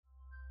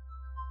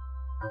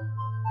Hello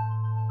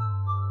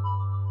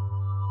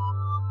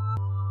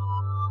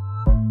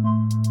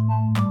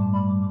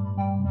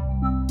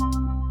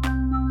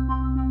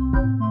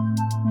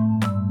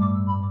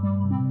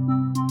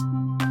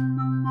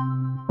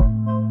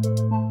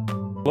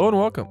and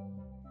welcome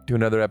to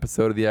another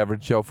episode of the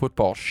Average Joe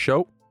Football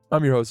Show.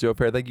 I'm your host, Joe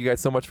Fair. Thank you guys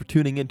so much for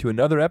tuning in to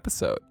another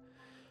episode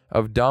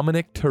of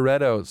Dominic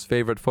Toretto's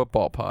favorite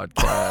football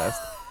podcast.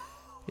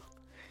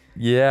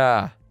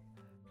 Yeah,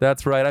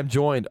 that's right. I'm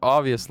joined,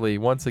 obviously,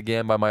 once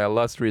again by my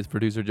illustrious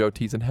producer, Joe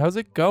Teason. How's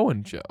it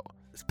going, Joe?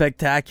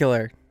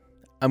 Spectacular.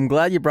 I'm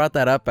glad you brought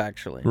that up,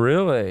 actually.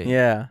 Really?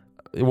 Yeah.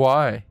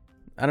 Why?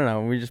 I don't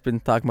know. We've just been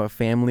talking about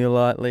family a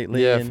lot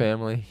lately. Yeah,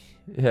 family.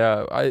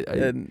 Yeah,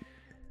 I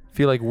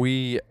feel like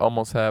we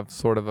almost have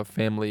sort of a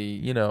family,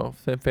 you know,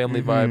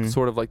 family vibe,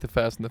 sort of like the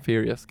Fast and the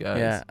Furious guys.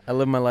 Yeah, I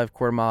live my life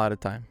quarter mile at a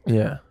time.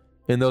 Yeah.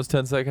 In those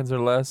 10 seconds or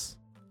less,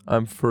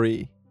 I'm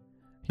free.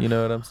 You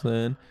know what I'm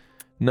saying?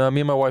 No,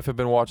 me and my wife have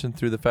been watching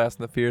through the Fast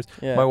and the Furious.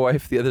 Yeah. My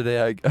wife, the other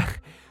day,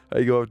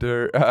 I go up to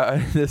her.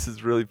 This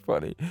is really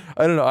funny.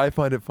 I don't know. I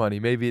find it funny.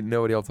 Maybe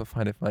nobody else will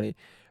find it funny.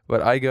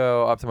 But I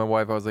go up to my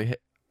wife. I was like, hey,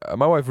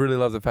 my wife really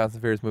loves the Fast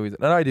and Furious movies.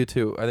 And I do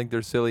too. I think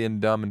they're silly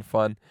and dumb and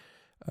fun.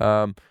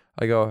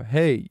 I go,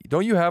 hey,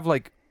 don't you have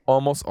like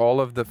almost all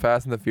of the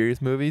Fast and the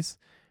Furious movies?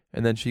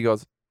 And then she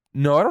goes,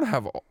 no, I don't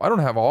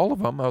have all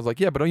of them. I was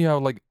like, yeah, but don't you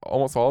have like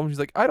almost all of them? She's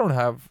like, I don't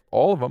have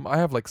all of them. I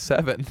have like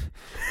 7.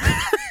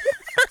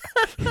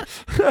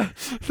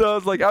 So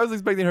I was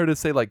expecting her to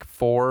say like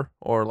 4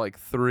 or like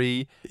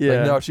 3. Yeah.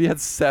 Like, no, she had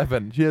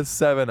 7. She has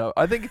 7 of,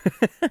 I think,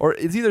 or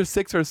it's either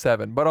 6 or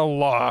 7, but a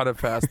lot of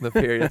Fast and the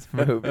Furious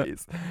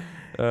movies.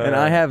 And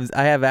I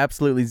have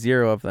absolutely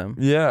 0 of them.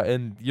 Yeah,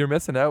 and you're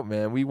missing out,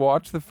 man. We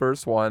watched the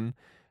first one,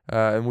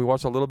 and we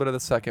watched a little bit of the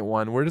second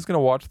one. We're just gonna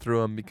watch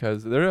through them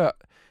because they're a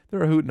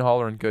hoot and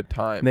holler and good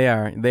time. They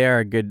are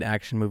a good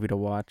action movie to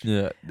watch.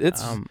 Yeah,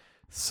 it's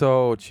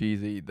so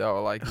cheesy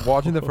though. Like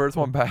watching the first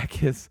one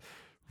back is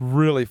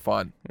really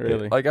fun.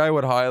 Really, like I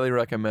would highly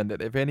recommend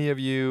it. If any of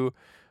you,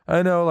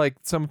 I know like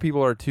some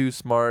people are too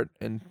smart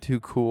and too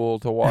cool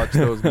to watch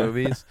those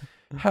movies.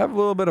 Have a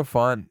little bit of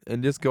fun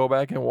and just go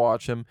back and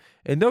watch them.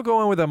 And don't go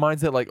in with a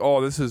mindset like,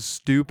 oh, this is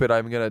stupid,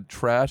 I'm going to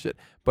trash it.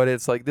 But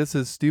it's like, this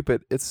is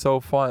stupid. It's so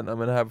fun. I'm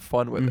going to have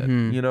fun with it.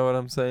 You know what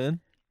I'm saying?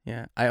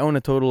 Yeah. I own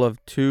a total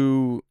of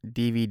 2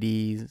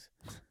 DVDs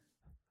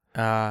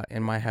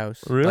in my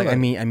house. Really? Like, I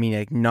mean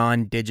like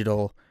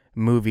non-digital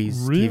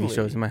movies, Really? TV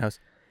shows in my house.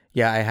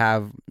 Yeah, I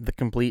have the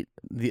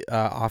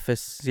Office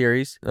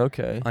series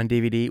Okay. on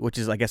DVD, which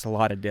is, I guess, a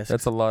lot of discs.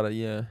 That's a lot of,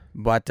 yeah.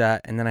 But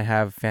and then I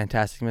have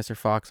Fantastic Mr.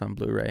 Fox on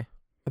Blu-ray.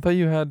 I thought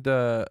you had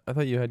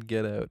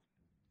Get Out.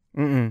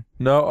 Mm-mm.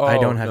 No, I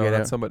don't have Get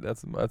that's Out. Somebody,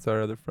 that's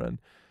our other friend.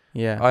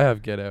 Yeah. I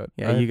have Get Out.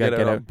 Yeah, I have you got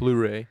Get on Out.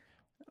 Blu-ray.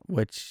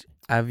 Which,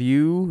 have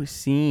you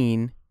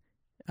seen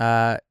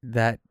that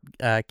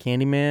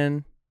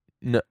Candyman?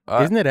 No,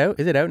 Isn't it out?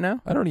 Is it out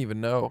now? I don't even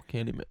know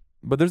Candyman.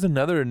 But there's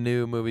another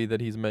new movie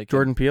that he's making.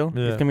 Jordan Peele?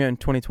 Yeah. It's coming out in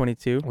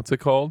 2022. What's it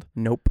called?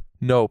 Nope.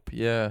 Nope.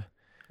 Yeah.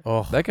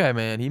 Oh. That guy,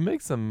 man, he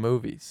makes some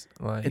movies.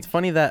 Like, It's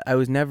funny that I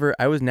was never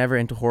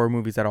into horror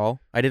movies at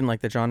all. I didn't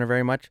like the genre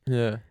very much.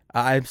 yeah.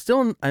 I'm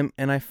still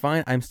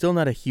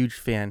not a huge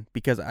fan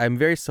because I'm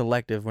very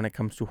selective when it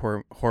comes to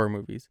horror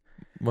movies.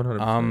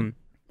 100%.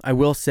 I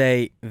will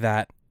say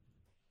that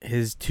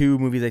his 2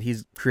 movies that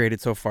he's created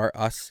so far,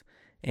 Us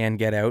and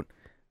Get Out,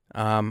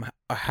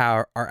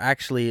 are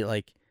actually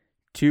like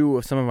 2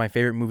 of some of my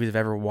favorite movies I've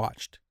ever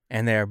watched,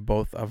 and they are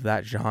both of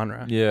that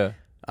genre. Yeah.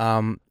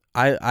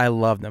 I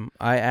love them.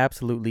 I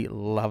absolutely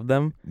love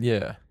them.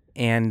 Yeah.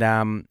 And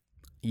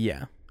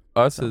yeah.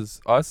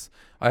 Us.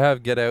 I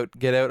have Get Out.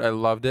 Get Out, I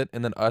loved it.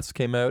 And then Us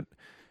came out.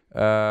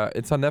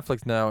 It's on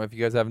Netflix now. If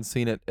you guys haven't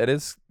seen it, it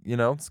is,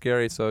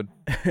 scary. So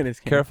It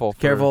is careful.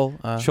 Careful.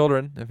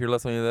 Children, if you're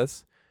listening to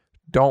this,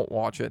 don't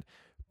watch it.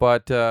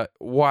 But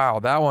wow,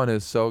 that one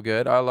is so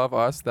good. I love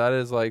Us. That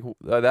is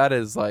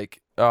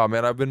like, oh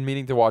man, I've been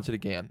meaning to watch it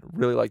again.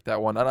 Really like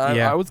that one. And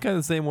I was kind of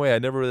the same way. I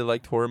never really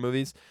liked horror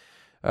movies.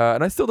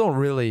 And I still don't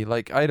really,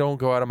 I don't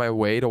go out of my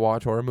way to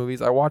watch horror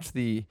movies. I watched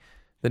the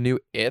new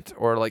It,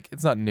 or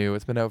it's not new.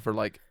 It's been out for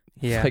like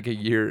a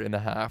year and a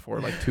half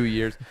or 2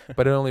 years.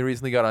 But it only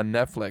recently got on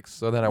Netflix.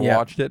 So then I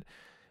watched it.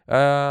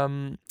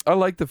 I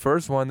liked the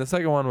first one. The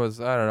second one was,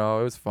 I don't know,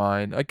 it was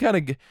fine. It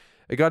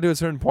got to a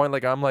certain point,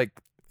 I'm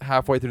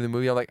halfway through the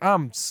movie, I'm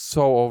I'm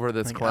so over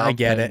this clown I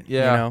get thing. it.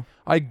 Yeah,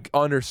 I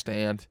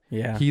understand.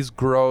 Yeah, he's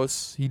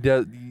gross. He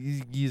does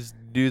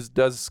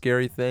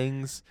scary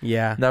things.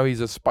 Yeah. Now he's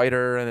a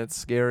spider and it's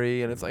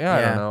scary and it's I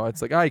don't know.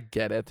 It's I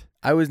get it.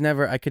 I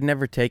could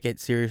never take it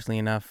seriously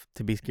enough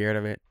to be scared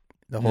of it.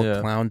 The whole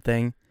clown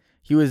thing.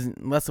 He was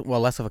less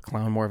of a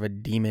clown, more of a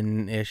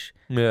demon-ish.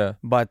 Yeah.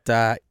 But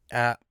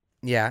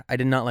yeah, I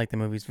did not like the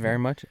movies very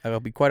much. I'll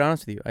be quite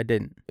honest with you. I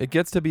didn't. It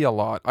gets to be a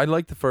lot. I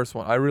like the first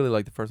one. I really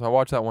like the first one. I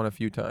watched that one a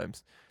few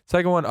times.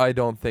 Second one, I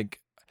don't think.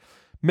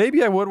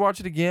 Maybe I would watch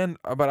it again,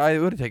 but it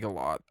would take a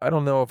lot. I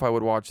don't know if I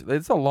would watch it.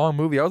 It's a long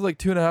movie. I was like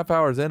 2.5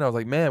 hours in. I was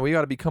like, man, we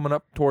got to be coming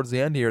up towards the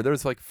end here.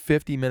 There's like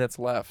 50 minutes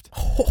left.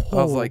 I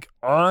was like,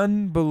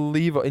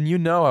 unbelievable. And you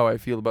know how I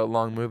feel about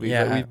long movies.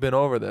 Yeah. Like, we've been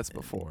over this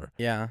before.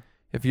 Yeah.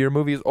 If your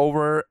movie is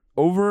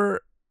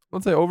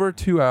let's say over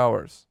 2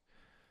 hours,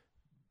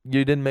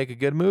 you didn't make a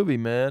good movie,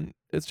 man.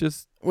 It's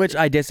just... Which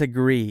I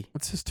disagree.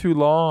 It's just too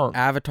long.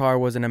 Avatar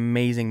was an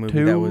amazing movie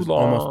Too that was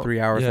long. almost 3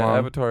 hours yeah, long.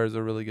 Avatar is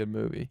a really good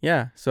movie.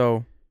 Yeah,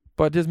 so...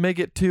 But just make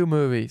it 2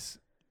 movies,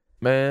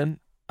 man.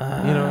 You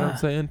know what I'm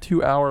saying?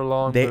 2 hour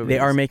long movies. They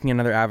are making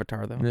another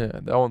Avatar, though. Yeah,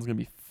 that one's going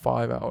to be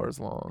 5 hours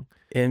long.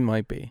 It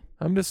might be.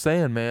 I'm just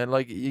saying, man,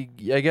 like,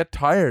 I get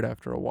tired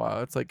after a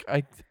while. It's like,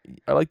 I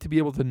like to be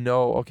able to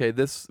know, okay,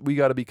 we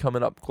got to be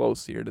coming up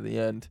close here to the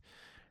end.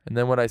 And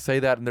then when I say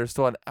that and there's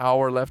still an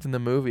hour left in the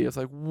movie, it's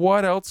like,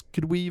 what else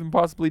could we even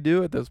possibly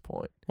do at this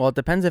point? Well, it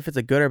depends if it's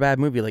a good or bad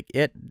movie. Like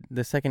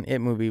the second It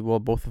movie, well,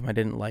 both of them I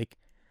didn't like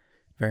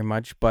very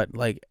much. But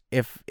like,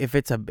 if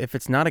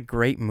it's not a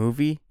great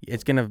movie, you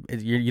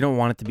don't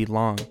want it to be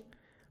long.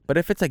 But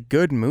if it's a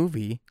good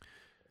movie,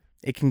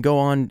 it can go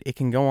on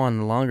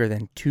longer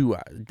than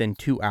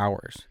 2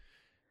 hours.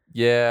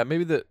 Yeah,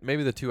 maybe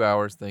the 2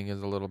 hours thing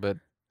is a little bit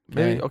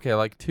maybe okay,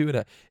 like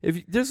 2.5. If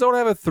you just don't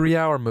have a 3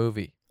 hour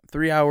movie.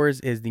 3 hours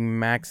is the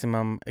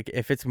maximum.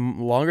 If it's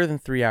longer than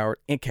 3 hours,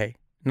 okay.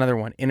 Another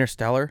one,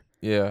 Interstellar.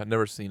 Yeah,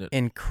 never seen it.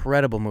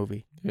 Incredible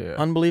movie. Yeah,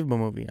 unbelievable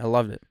movie. I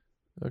loved it.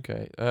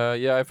 Okay.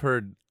 Yeah, I've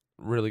heard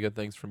really good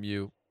things from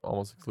you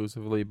almost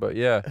exclusively, but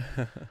yeah.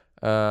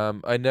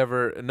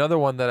 Another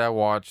one that I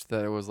watched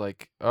that it was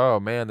like, oh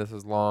man, this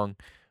is long,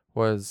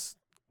 was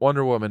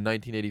Wonder Woman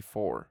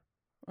 1984.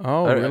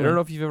 Oh, I really? don't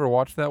know if you've ever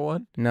watched that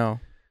one.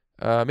 No.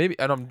 Maybe,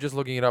 and I'm just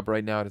looking it up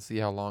right now to see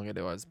how long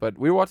it was. But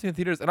we were watching in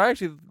theaters, and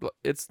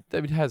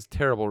it has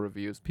terrible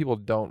reviews. People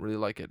don't really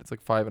like it. It's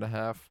like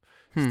 5.5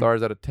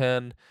 stars out of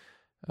 10.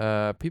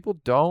 People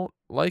don't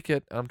like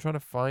it. I'm trying to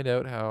find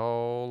out how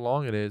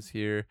long it is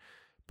here.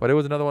 But it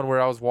was another one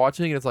where I was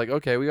watching, and it's like,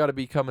 okay, we got to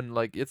be coming,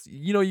 like, it's,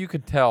 you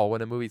can tell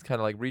when a movie's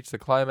kind of like reached the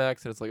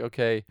climax, and it's like,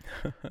 okay,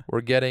 we're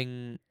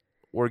getting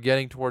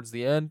towards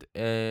the end,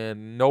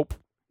 and nope,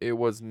 it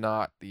was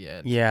not the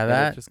end. Yeah, and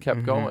that it just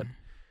kept going.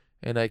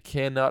 And I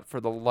cannot for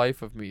the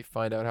life of me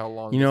find out how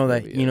long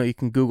you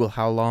can Google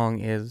how long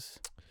is.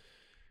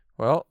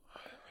 Well, I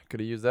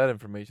could have used that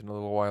information a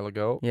little while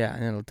ago. Yeah,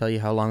 and it'll tell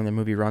you how long the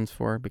movie runs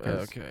for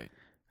because okay,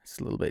 it's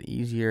a little bit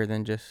easier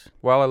than just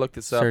while I looked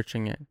this up.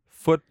 Searching it.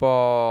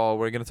 Football.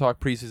 We're going to talk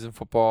preseason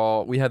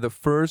football. We had the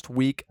first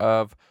week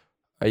of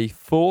a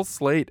full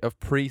slate of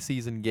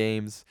preseason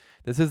games.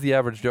 This is the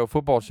Average Joe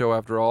football show,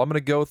 after all. I'm going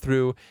to go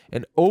through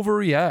and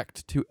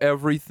overreact to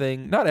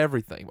everything. Not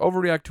everything.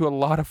 Overreact to a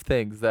lot of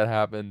things that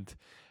happened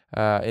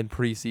in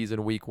preseason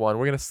week 1.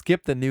 We're going to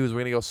skip the news.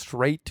 We're going to go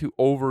straight to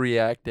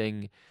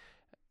overreacting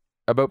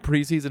about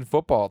preseason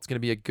football. It's going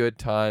to be a good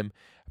time.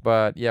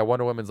 But yeah,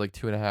 Wonder Woman's like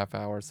 2.5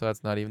 hours, so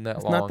that's not even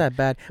that long. It's not that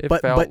bad. It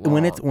but felt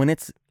when long.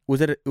 it's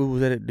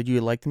did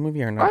you like the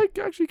movie or not? I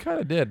actually kind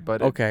of did,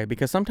 but okay,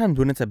 because sometimes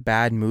when it's a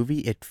bad movie,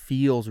 it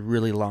feels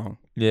really long.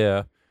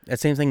 Yeah. That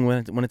same thing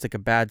when it's like a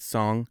bad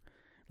song,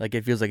 like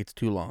it feels like it's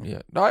too long.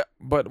 Yeah.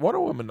 But Wonder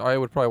Woman, I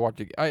would probably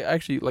watch it.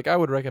 I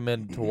would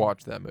recommend to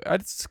watch that movie.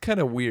 It's kind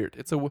of weird.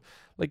 It's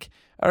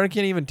I can't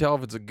even tell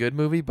if it's a good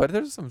movie, but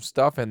there's some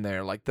stuff in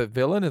there. Like the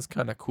villain is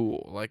kind of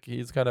cool. Like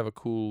he's kind of a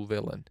cool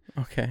villain.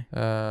 Okay.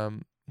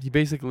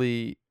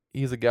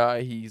 He's a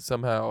guy. He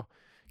somehow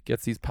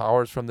gets these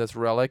powers from this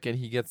relic, and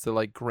he gets to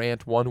like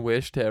grant one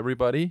wish to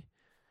everybody,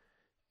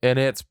 and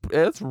it's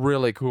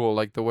really cool,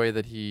 like the way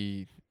that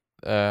he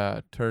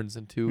turns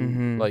into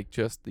like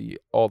just the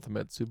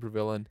ultimate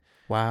supervillain.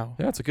 Wow.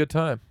 Yeah, it's a good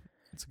time.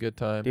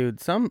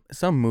 Dude, some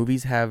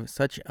movies have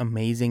such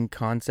amazing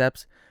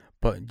concepts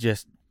but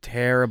just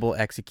terrible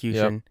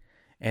execution. Yep.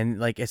 And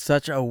like it's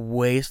such a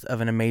waste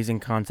of an amazing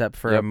concept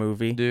for a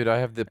movie. Dude,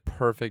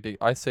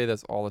 I say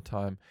this all the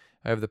time.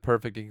 I have the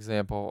perfect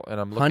example, and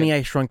I'm looking. Honey,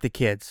 I Shrunk the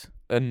Kids.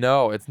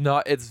 No, it's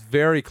not. It's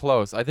very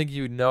close. I think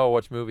you know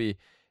which movie.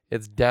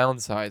 It's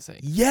Downsizing.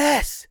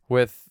 Yes.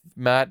 With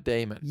Matt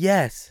Damon.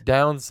 Yes.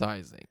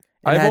 Downsizing.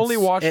 I've only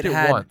watched it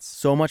once.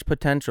 So much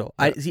potential.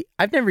 Yeah.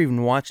 I've never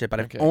even watched it, but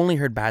I've only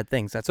heard bad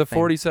things. That's a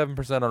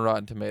 47% on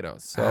Rotten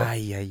Tomatoes. So.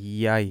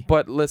 Ay.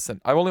 But listen,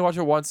 I've only watched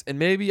it once, and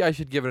maybe I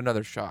should give it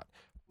another shot.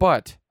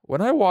 But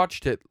when I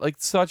watched it, like,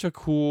 such a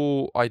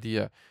cool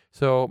idea.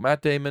 So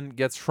Matt Damon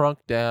gets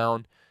shrunk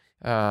down.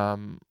 They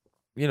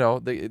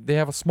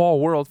have a small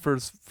world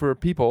for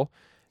people.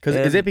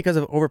 Is it because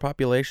of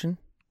overpopulation?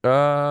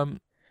 Because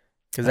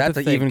that's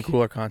an even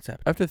cooler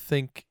concept. I have to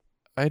think.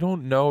 I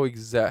don't know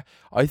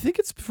I think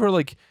it's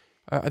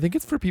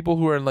for people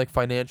who are in like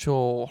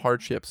financial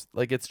hardships.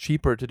 Like it's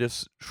cheaper to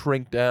just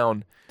shrink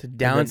down. To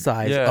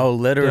downsize.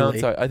 Literally.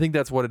 Downsize. I think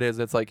that's what it is.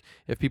 It's like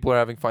if people are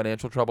having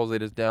financial troubles, they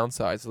just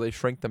downsize. So they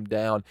shrink them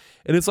down.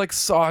 And it's like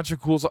such a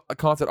cool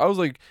concept. I was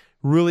like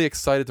really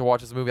excited to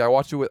watch this movie. I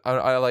watched it with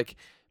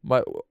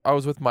I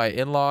was with my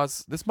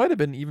in-laws. This might have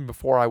been even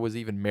before I was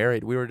even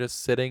married. We were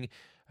just sitting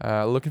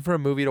looking for a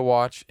movie to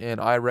watch, and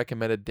I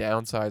recommended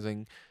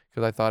Downsizing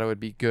because I thought it would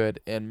be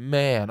good. And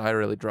man, I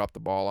really dropped the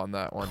ball on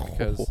that one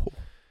because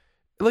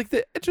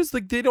it's just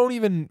like they don't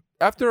even,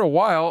 after a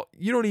while,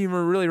 you don't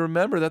even really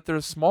remember that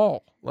they're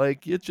small.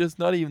 Like it's just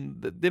not even,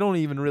 they don't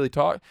even really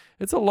talk.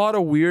 It's a lot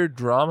of weird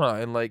drama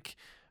and like,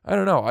 I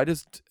don't know.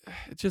 It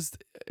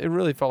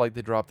really felt like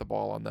they dropped the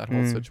ball on that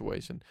whole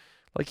situation.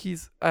 Like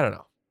I don't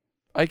know.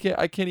 I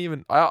can't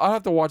even, I'll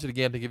have to watch it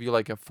again to give you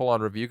like a full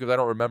on review because I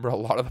don't remember a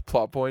lot of the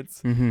plot points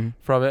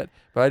from it.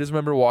 But I just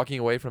remember walking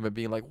away from it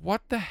being like,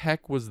 what the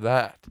heck was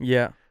that?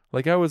 Yeah.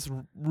 Like I was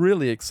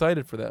really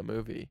excited for that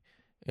movie.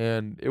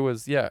 And it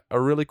was, a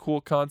really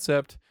cool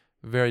concept.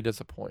 Very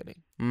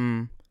disappointing.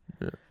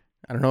 Yeah.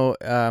 I don't know.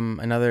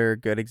 Another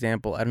good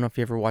example. I don't know if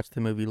you ever watched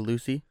the movie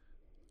Lucy.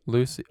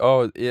 Lucy.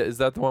 Oh, is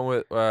that the one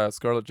with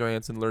Scarlett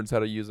Johansson learns how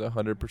to use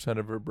 100%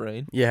 of her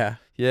brain? Yeah.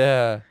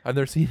 Yeah. I've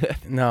never seen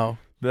it. No.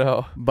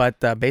 No. But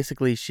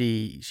basically,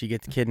 she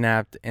gets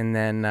kidnapped, and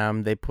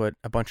then they put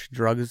a bunch of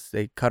drugs.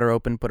 They cut her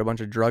open, put a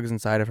bunch of drugs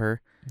inside of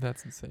her.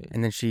 That's insane.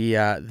 And then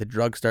the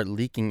drugs start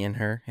leaking in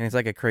her, and it's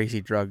like a crazy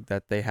drug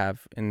that they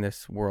have in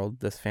this world,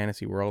 this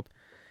fantasy world,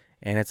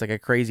 and it's like a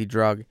crazy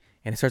drug,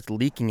 and it starts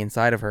leaking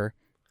inside of her,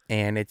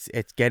 and it's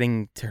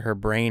getting to her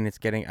brain. It's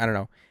getting, I don't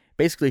know.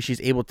 Basically,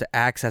 she's able to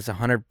access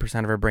 100%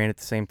 of her brain at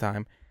the same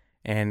time,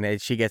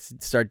 and she gets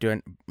to start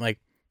doing like,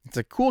 it's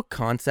a cool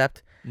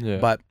concept. Yeah.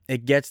 But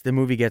the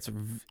movie gets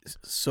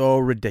so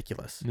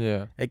ridiculous.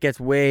 Yeah. It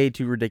gets way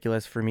too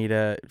ridiculous for me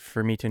to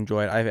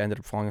enjoy it. I've ended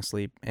up falling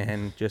asleep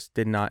and just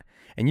did not.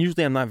 And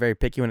usually I'm not very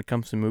picky when it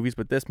comes to movies,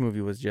 but this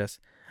movie was just,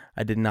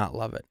 I did not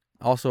love it.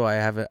 Also, I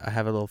have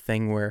a little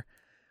thing where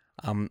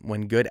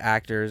when good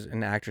actors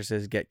and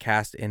actresses get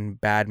cast in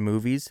bad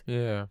movies,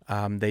 they're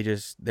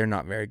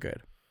not very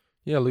good.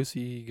 Yeah,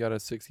 Lucy got a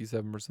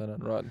 67% on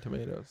Rotten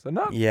Tomatoes. So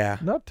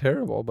not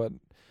terrible, but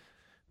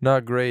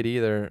not great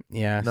either.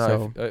 Yeah,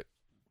 no, so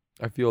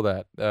I feel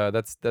that.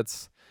 That's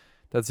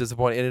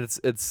disappointing. And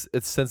it's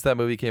since that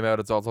movie came out,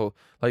 it's also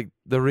like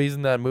the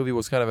reason that movie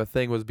was kind of a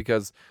thing was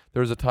because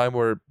there was a time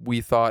where we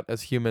thought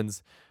as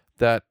humans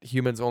that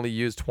humans only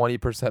use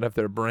 20% of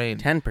their brain.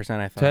 10%,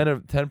 I thought.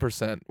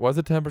 10%. Was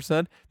it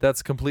 10%?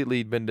 That's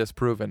completely been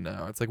disproven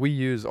now. It's like we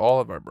use all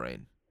of our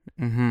brain.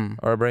 Mm-hmm.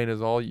 Our brain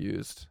is all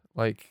used.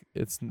 Like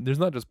there's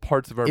not just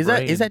parts of our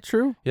brain. Is that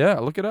true? Yeah,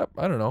 look it up.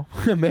 I don't know.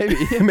 Maybe.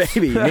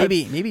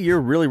 maybe you're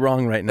really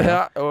wrong right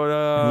now.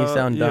 Yeah, you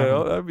sound dumb.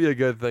 Yeah, that'd be a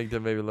good thing to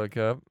maybe look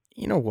up.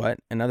 You know what?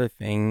 Another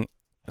thing.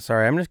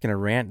 Sorry, I'm just gonna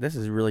rant. This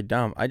is really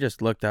dumb. I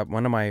just looked up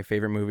one of my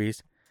favorite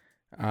movies.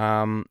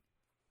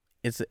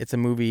 It's a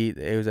movie.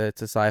 It's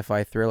a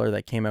sci-fi thriller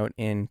that came out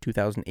in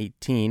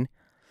 2018.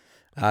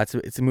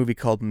 It's a movie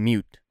called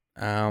Mute.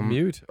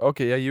 Mute.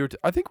 Okay, yeah,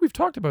 I think we've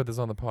talked about this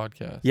on the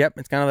podcast. Yep,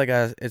 it's kind of like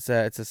a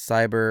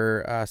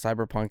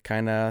cyberpunk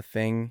kind of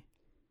thing.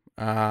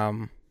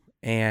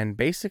 And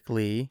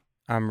basically,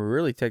 I'm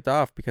really ticked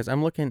off because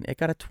I'm looking. It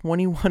got a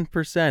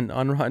 21%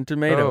 on Rotten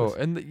Tomatoes. Oh,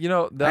 and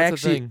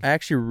that's the thing. I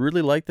actually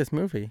really like this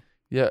movie.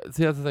 Yeah,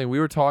 see, that's the thing.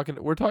 We're talking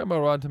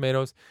about Rotten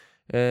Tomatoes,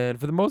 and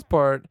for the most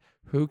part,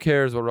 who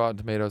cares what Rotten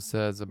Tomatoes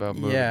says about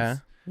movies?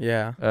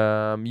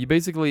 Yeah. You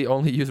basically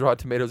only use Rotten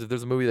Tomatoes if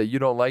there's a movie that you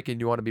don't like and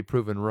you want to be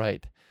proven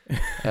right.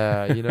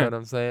 You know what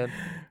I'm saying?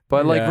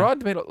 But like Rotten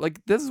Tomatoes,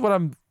 like this is what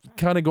I'm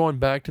kind of going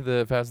back to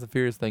the Fast and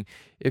Furious thing.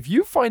 If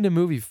you find a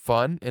movie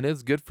fun and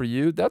it's good for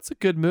you, that's a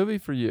good movie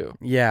for you.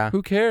 Yeah.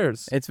 Who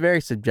cares? It's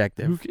very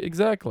subjective.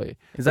 Exactly.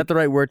 Is that the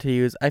right word to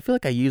use? I feel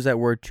like I use that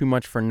word too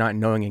much for not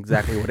knowing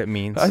exactly what it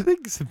means. I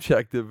think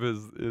subjective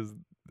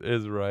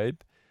is right.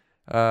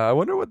 I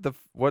wonder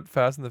what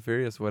Fast and the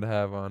Furious would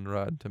have on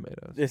Rotten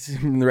Tomatoes.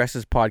 The rest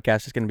of this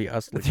podcast is going to be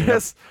us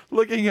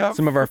looking up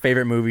some of our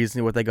favorite movies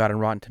and what they got on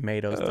Rotten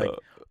Tomatoes. Like,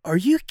 are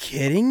you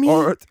kidding me?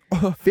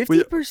 50%?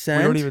 We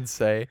don't even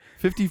say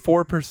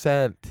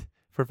 54%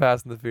 for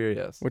Fast and the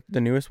Furious. What,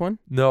 the newest one?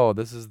 No,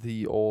 this is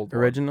the old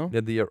original. Yeah,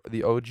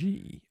 the OG.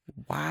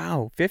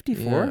 Wow,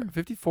 54. Yeah,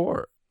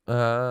 54.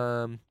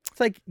 It's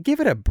like, give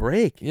it a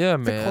break. Yeah,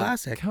 it's man. It's a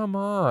classic. Come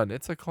on,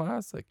 it's a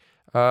classic.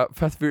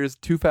 Fast and Furious,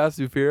 Too Fast,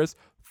 Too Furious,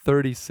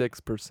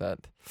 36%.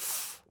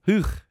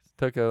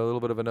 Took a little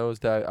bit of a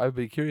nosedive. I'd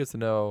be curious to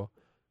know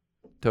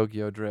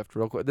Tokyo Drift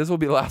real quick. This will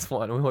be the last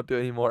one. We won't do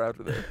any more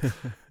after this.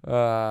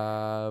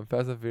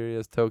 Fast and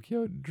Furious,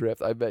 Tokyo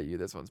Drift. I bet you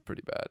this one's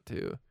pretty bad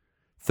too.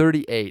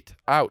 38.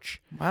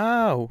 Ouch.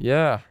 Wow.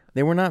 Yeah.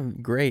 They were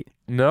not great.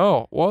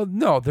 No. Well,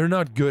 no, they're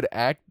not good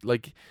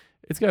like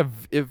it's got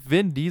if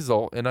Vin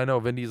Diesel, and I know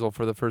Vin Diesel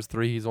for the first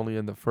 3, he's only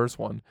in the first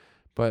one.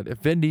 But if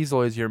Vin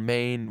Diesel is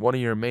one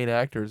of your main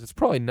actors, it's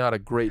probably not a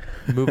great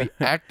movie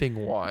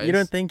acting wise. You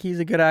don't think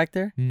he's a good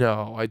actor?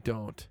 No, I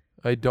don't.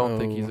 I don't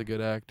think he's a good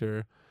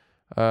actor.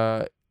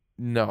 No,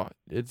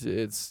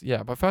 it's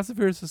but Fast and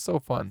Furious is so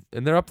fun,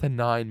 and they're up to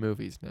 9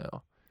 movies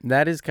now.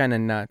 That is kind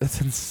of nuts. That's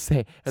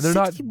insane, and they're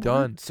 61? Not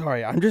done.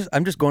 Sorry, I'm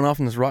just going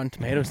off on this Rotten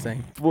Tomatoes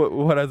thing.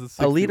 What has a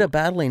 61? Alita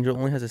Battle Angel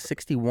only has a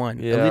 61.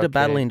 Yeah, Alita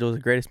Battle Angel is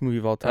the greatest movie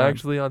of all time.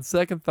 Actually, on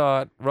second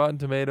thought, Rotten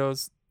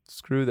Tomatoes,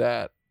 screw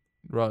that.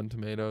 Rotten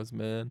Tomatoes,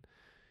 man.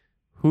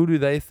 Who do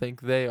they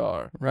think they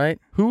are? Right?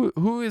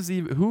 Who's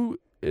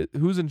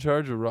in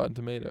charge of Rotten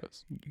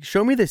Tomatoes?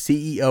 Show me the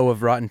CEO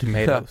of Rotten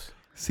Tomatoes.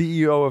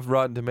 CEO of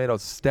Rotten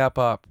Tomatoes, step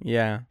up.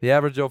 Yeah. The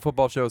Average Joe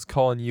Football Show is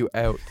calling you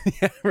out.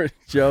 The Average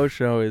Joe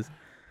Show is.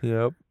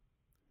 Yep.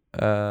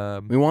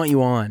 We want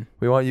you on.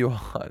 We want you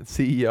on.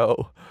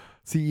 CEO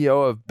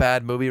of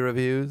Bad Movie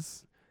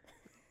Reviews.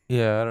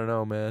 Yeah, I don't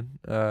know, man.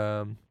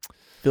 I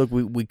feel like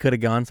we could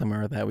have gone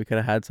somewhere with that. We could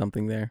have had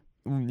something there.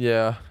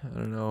 Yeah, I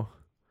don't know.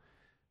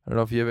 I don't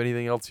know if you have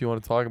anything else you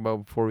want to talk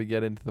about before we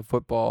get into the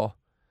football.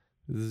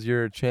 This is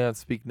your chance.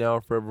 Speak now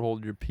or forever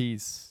hold your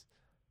peace.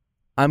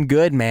 I'm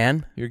good,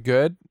 man. You're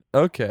good?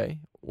 Okay.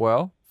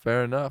 Well,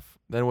 fair enough.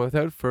 Then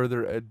without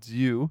further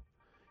ado,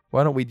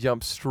 why don't we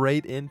jump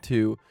straight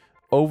into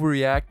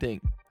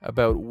overreacting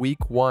about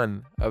week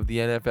 1 of the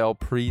NFL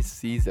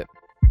preseason.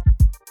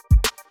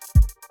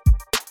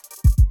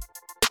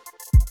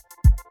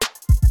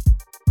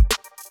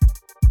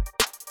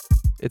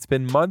 It's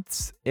been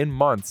months and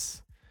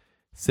months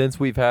since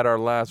we've had our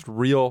last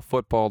real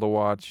football to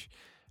watch.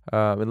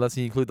 Unless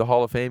you include the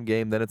Hall of Fame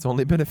game, then it's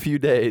only been a few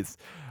days.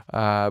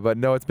 But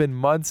no, it's been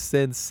months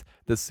since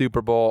the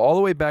Super Bowl, all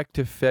the way back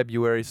to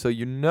February. So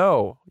you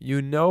know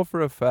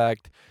for a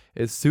fact,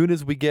 as soon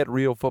as we get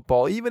real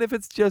football, even if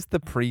it's just the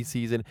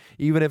preseason,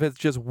 even if it's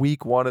just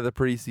week 1 of the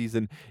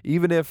preseason,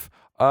 even if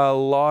a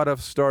lot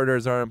of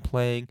starters aren't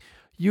playing,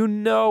 you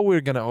know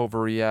we're going to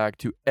overreact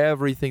to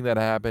everything that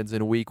happens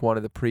in week 1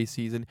 of the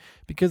preseason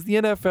because the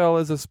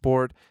NFL is a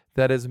sport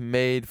that is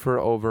made for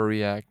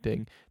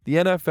overreacting. The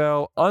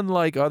NFL,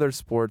 unlike other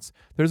sports,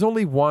 there's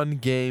only one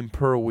game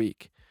per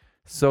week.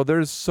 So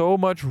there's so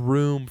much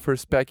room for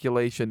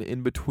speculation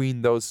in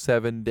between those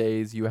 7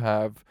 days you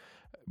have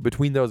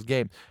between those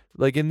games.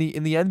 Like in the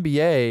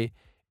NBA,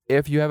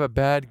 if you have a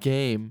bad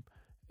game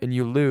and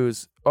you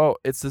lose,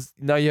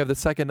 now you have the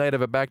second night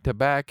of a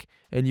back-to-back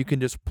and you can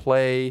just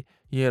play,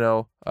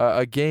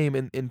 a game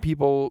and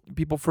people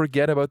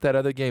forget about that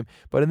other game.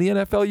 But in the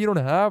NFL, you don't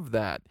have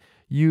that.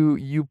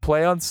 You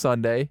play on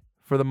Sunday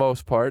for the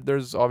most part.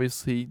 There's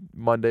obviously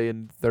Monday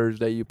and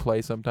Thursday you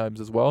play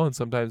sometimes as well, and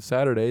sometimes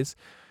Saturdays.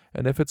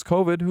 And if it's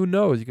COVID, who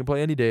knows? You can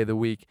play any day of the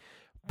week.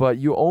 But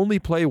you only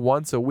play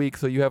once a week,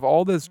 so you have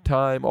all this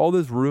time, all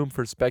this room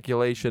for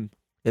speculation.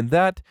 And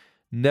that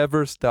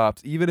never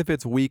stops, even if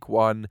it's week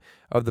 1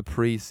 of the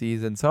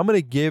preseason. So I'm going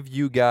to give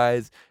you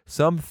guys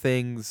some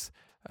things,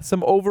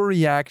 some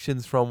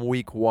overreactions from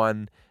week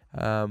 1,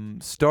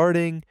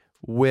 starting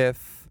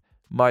with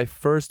my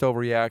first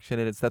overreaction,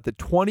 and it's that the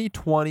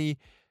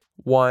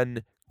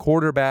 2021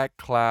 quarterback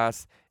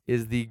class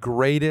is the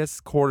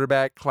greatest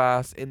quarterback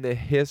class in the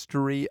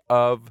history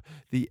of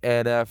the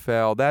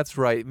NFL. That's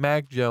right,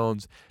 Mac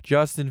Jones,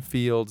 Justin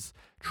Fields,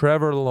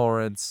 Trevor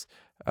Lawrence,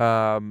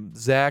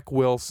 Zach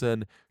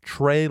Wilson,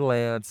 Trey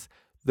Lance,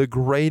 the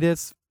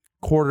greatest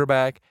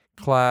quarterback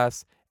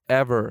class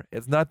ever.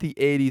 It's not the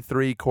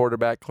 83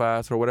 quarterback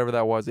class or whatever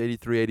that was,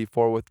 83,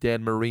 84 with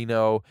Dan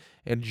Marino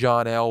and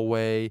John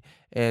Elway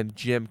and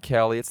Jim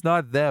Kelly. It's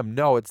not them.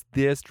 No, it's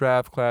this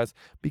draft class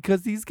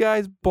because these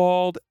guys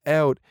balled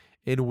out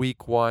in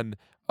week 1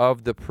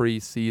 of the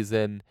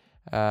preseason.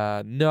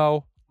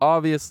 No,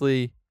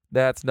 obviously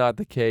that's not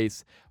the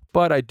case,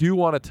 but I do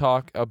want to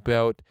talk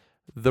about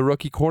the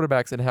rookie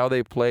quarterbacks and how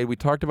they played. We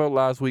talked about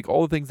last week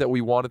all the things that we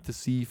wanted to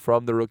see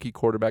from the rookie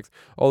quarterbacks,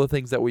 all the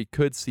things that we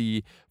could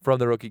see from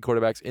the rookie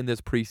quarterbacks in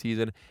this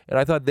preseason, and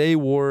I thought they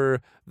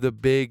were the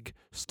big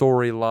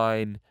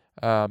storyline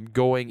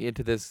going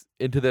into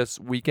this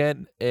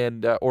weekend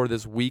and or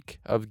this week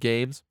of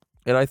games,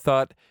 and I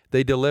thought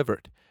they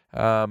delivered.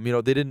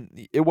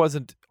 It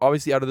wasn't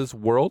obviously out of this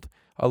world.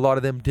 A lot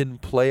of them didn't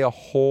play a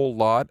whole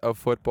lot of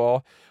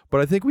football,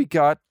 but I think we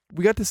got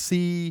to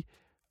see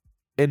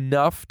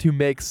enough to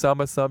make some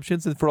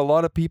assumptions, and for a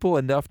lot of people,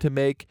 enough to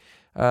make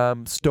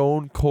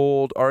stone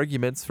cold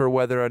arguments for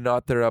whether or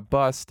not they're a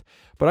bust.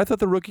 But I thought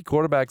the rookie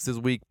quarterbacks this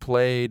week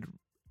played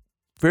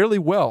fairly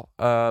well.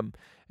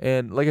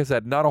 And like I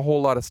said, not a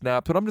whole lot of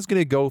snaps, but I'm just going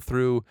to go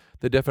through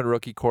the different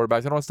rookie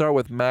quarterbacks. I want to start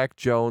with Mac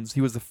Jones.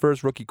 He was the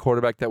first rookie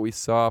quarterback that we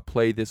saw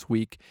play this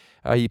week.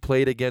 He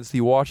played against the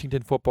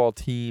Washington football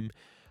team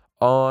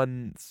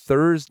on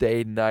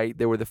Thursday night.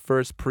 They were the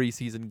first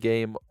preseason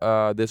game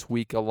this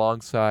week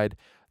alongside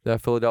the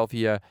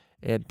Philadelphia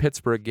and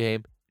Pittsburgh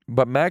game.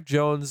 But Mac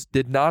Jones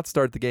did not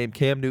start the game.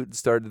 Cam Newton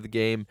started the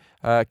game.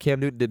 Cam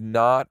Newton did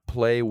not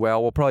play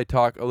well. We'll probably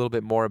talk a little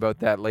bit more about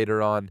that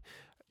later on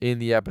in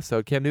the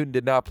episode. Cam Newton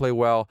did not play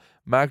well.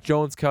 Mac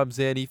Jones comes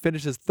in. He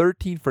finishes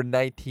 13 for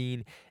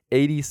 19,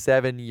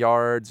 87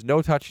 yards,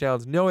 no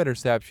touchdowns, no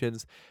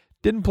interceptions.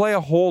 Didn't play a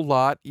whole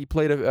lot. He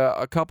played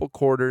a couple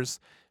quarters.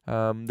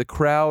 The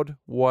crowd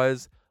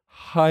was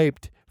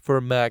hyped for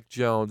Mac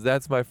Jones.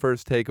 That's my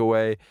first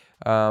takeaway.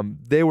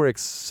 They were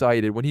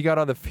excited. When he got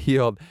on the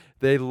field,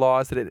 they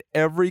lost it. At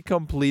every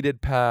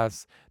completed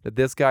pass that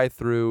this guy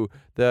threw,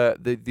 the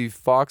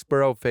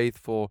Foxborough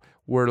faithful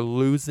were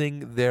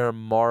losing their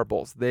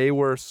marbles. They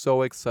were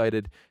so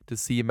excited to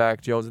see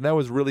Mac Jones, and that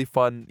was really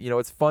fun.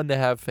 It's fun to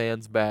have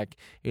fans back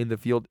in the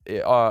field,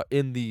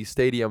 in the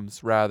stadiums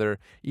rather,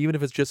 even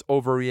if it's just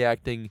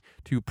overreacting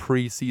to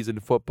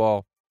preseason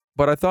football.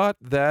 But I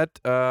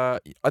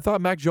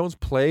thought Mac Jones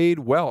played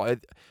well.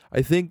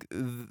 I think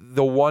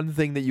the one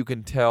thing that you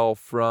can tell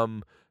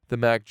from the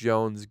Mac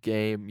Jones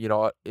game,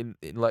 in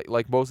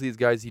like most of these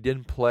guys, he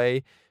didn't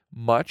play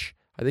much.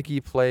 I think he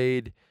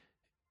played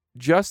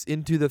just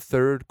into the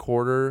third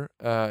quarter.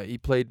 He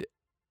played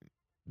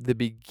the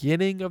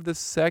beginning of the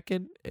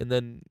second and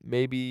then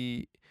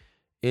maybe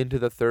into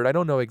the third. I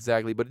don't know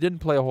exactly, but it didn't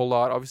play a whole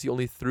lot. Obviously,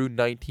 only threw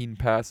 19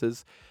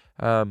 passes.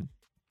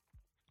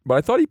 But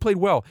I thought he played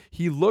well.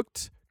 He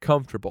looked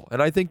comfortable.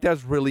 And I think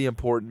that's really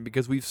important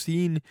because we've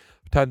seen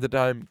time to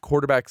time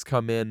quarterbacks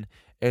come in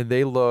and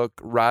they look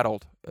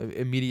rattled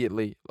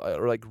immediately,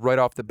 or like right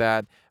off the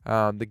bat.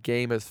 The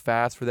game is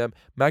fast for them.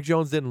 Mac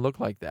Jones didn't look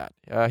like that.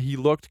 He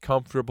looked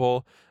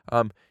comfortable.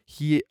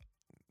 He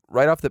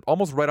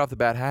almost right off the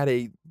bat had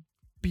a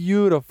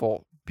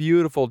beautiful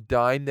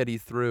dime that he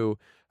threw.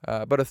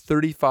 But a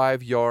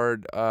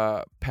 35-yard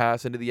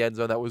pass into the end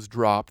zone that was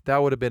dropped.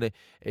 That would have been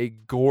a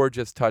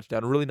gorgeous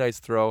touchdown. A really nice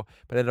throw,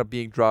 but ended up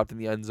being dropped in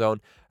the end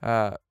zone.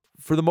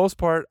 For the most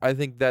part, I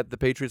think that the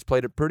Patriots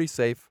played it pretty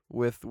safe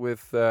with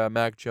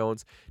Mac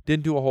Jones.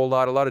 Didn't do a whole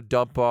lot. A lot of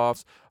dump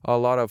offs. A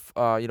lot of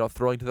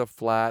throwing to the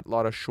flat. A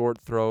lot of short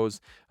throws.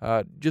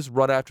 Just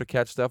run after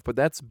catch stuff. But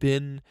that's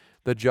been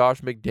the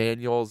Josh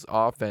McDaniels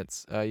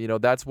offense.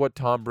 That's what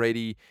Tom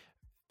Brady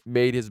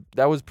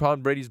that was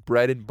Tom Brady's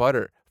bread and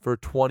butter for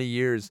 20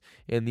 years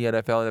in the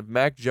NFL. And if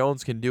Mac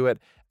Jones can do it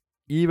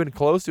even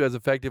close to as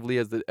effectively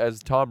as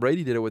Tom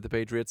Brady did it with the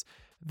Patriots,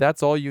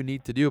 that's all you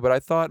need to do. But I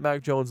thought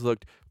Mac Jones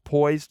looked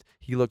poised.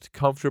 He looked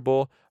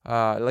comfortable.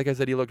 Like I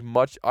said,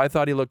 I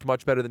thought he looked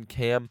much better than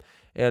Cam.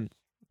 And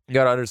you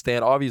got to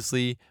understand,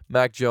 obviously,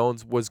 Mac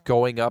Jones was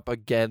going up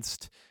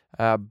against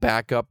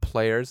backup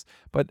players.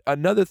 But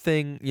another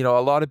thing, a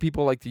lot of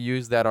people like to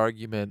use that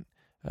argument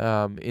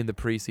in the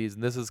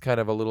preseason. This is kind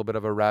of a little bit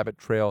of a rabbit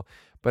trail,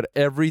 but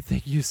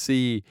everything you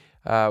see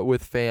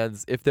with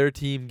fans, if their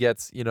team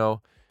gets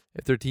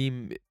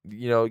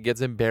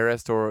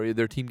embarrassed or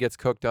their team gets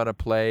cooked on a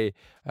play,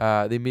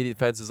 the immediate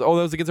defense is, that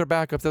was against our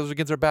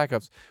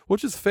backups,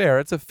 which is fair.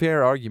 It's a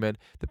fair argument.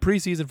 The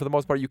preseason, for the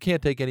most part, you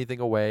can't take anything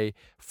away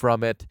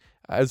from it.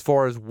 As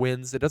far as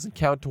wins, it doesn't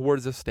count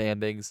towards the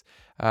standings,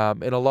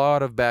 and a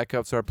lot of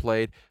backups are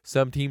played.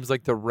 Some teams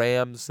like the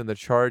Rams and the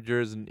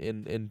Chargers and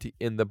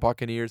the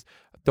Buccaneers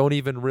don't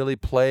even really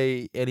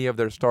play any of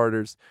their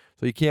starters,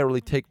 so you can't really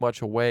take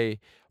much away.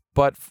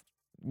 But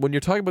when you're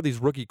talking about these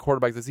rookie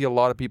quarterbacks, I see a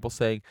lot of people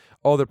saying,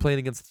 they're playing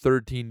against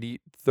third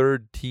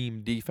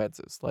team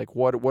defenses. Like,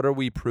 what are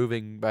we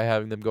proving by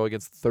having them go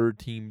against third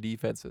team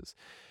defenses?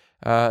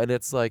 And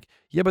it's like,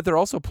 yeah, but they're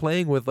also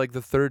playing with like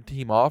the third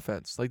team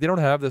offense. Like, they don't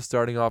have the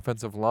starting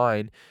offensive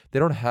line. They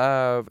don't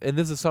have, and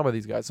this is some of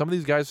these guys. Some of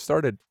these guys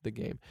started the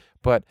game,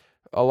 but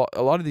a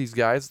lot of these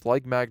guys,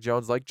 like Mac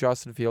Jones, like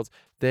Justin Fields,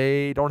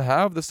 they don't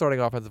have the starting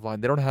offensive line.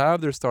 They don't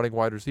have their starting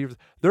wide receivers.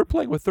 They're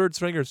playing with third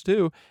stringers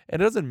too,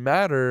 and it doesn't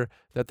matter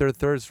that they're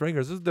third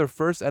stringers. This is their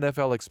first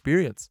NFL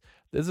experience.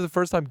 This is the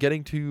first time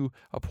getting to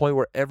a point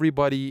where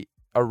everybody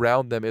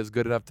around them is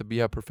good enough to be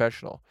a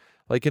professional.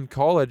 Like in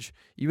college,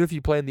 even if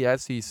you play in the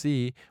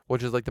SEC,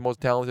 which is like the most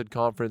talented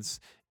conference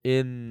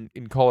in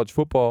college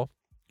football,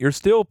 you're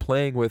still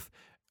playing with,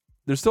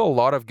 there's still a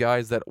lot of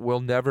guys that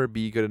will never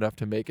be good enough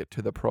to make it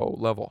to the pro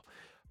level.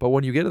 But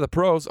when you get to the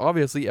pros,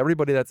 obviously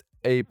everybody that's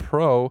a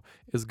pro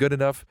is good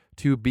enough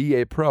to be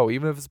a pro.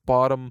 Even if it's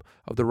bottom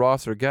of the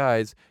roster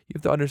guys, you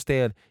have to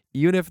understand,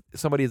 even if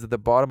somebody is at the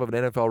bottom of an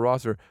NFL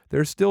roster,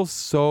 they're still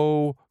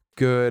so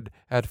good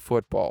at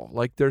football.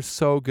 Like, they're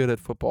so good at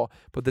football.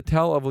 But the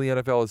talent level in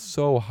the NFL is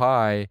so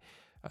high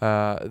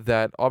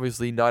that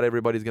obviously not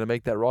everybody's going to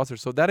make that roster.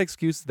 So that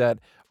excuse that,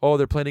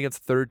 they're playing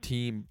against third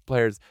team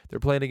players, they're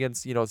playing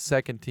against,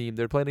 second team,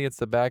 they're playing against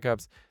the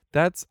backups,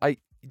 that's,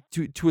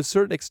 to a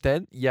certain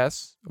extent,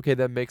 yes, okay,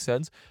 that makes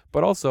sense.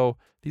 But also,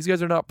 these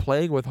guys are not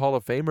playing with Hall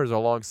of Famers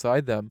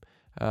alongside them.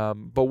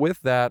 But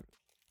with that,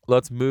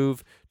 let's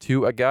move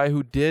to a guy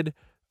who did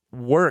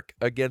work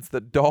against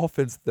the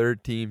Dolphins'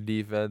 third team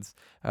defense.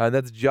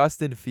 That's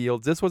Justin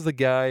Fields. This was the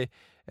guy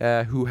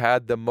who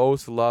had the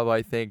most love,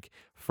 I think,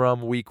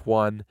 from week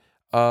one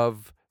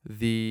of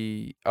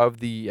the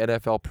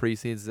NFL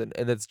preseason,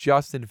 and it's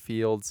Justin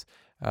Fields,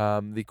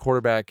 the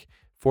quarterback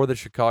for the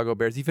Chicago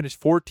Bears. He finished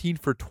 14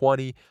 for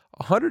 20,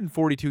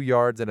 142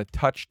 yards and a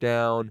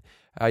touchdown.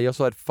 He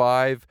also had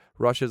 5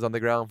 rushes on the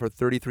ground for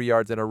 33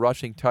 yards and a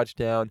rushing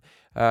touchdown.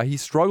 He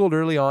struggled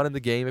early on in the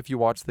game. If you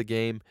watch the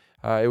game,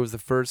 it was the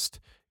first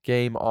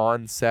game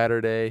on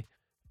Saturday,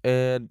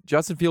 and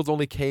Justin Fields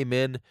only came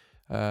in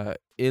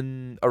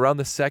around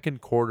the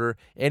second quarter.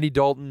 Andy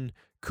Dalton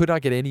could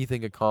not get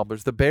anything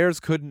accomplished. The Bears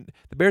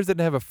didn't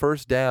have a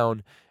first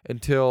down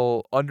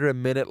until under a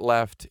minute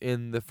left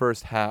in the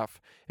first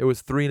half. It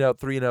was 3-and-out,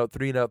 3-and-out,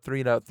 3-and-out,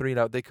 3-and-out,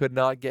 3-and-out. They could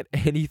not get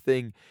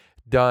anything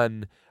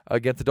done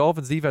against the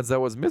Dolphins defense that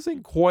was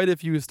missing quite a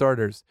few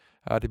starters,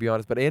 to be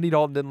honest. But Andy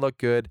Dalton didn't look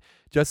good.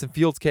 Justin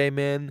Fields came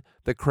in.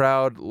 The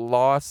crowd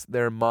lost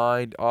their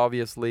mind,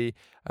 obviously,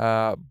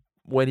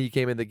 when he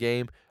came in the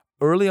game.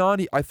 Early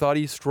on, I thought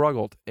he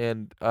struggled.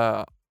 And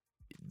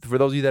for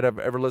those of you that have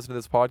ever listened to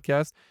this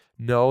podcast,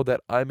 know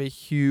that I'm a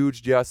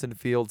huge Justin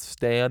Fields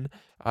stan.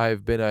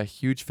 I've been a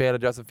huge fan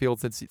of Justin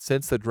Fields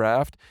since the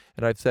draft,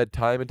 and I've said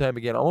time and time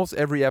again, almost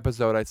every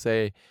episode I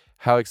say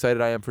how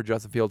excited I am for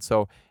Justin Fields.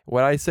 So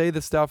when I say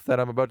the stuff that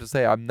I'm about to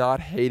say, I'm not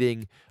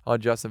hating on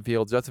Justin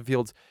Fields. Justin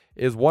Fields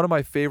is one of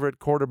my favorite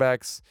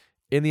quarterbacks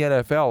in the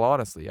NFL,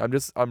 honestly.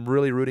 I'm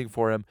really rooting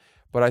for him.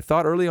 But I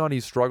thought early on he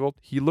struggled.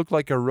 He looked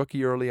like a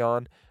rookie early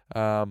on.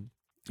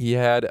 He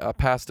had a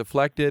pass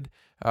deflected.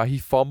 He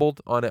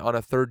fumbled on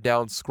a third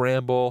down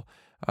scramble.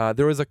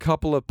 There was a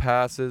couple of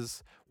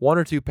passes, one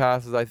or two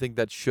passes I think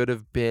that should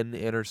have been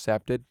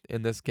intercepted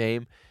in this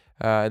game,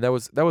 and that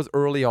was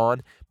early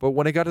on. But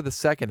when it got to the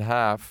second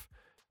half,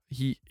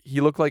 he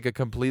looked like a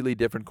completely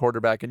different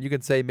quarterback, and you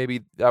can say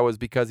maybe that was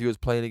because he was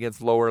playing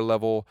against lower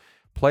level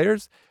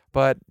players,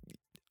 but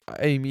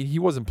I mean, he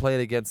wasn't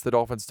playing against the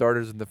Dolphins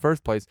starters in the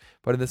first place,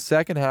 but in the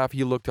second half,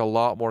 he looked a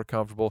lot more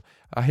comfortable.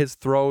 His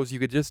throws, you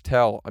could just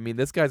tell. I mean,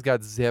 this guy's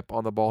got zip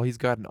on the ball. He's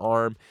got an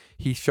arm.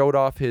 He showed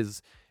off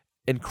his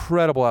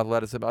incredible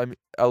athleticism.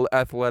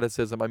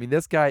 I mean,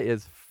 this guy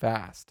is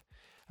fast.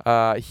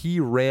 He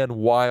ran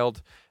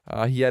wild.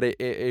 He had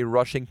a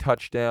rushing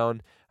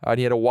touchdown. And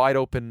he had a wide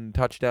open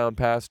touchdown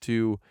pass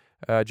to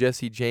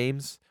Jesse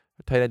James,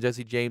 tight end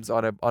Jesse James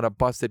on a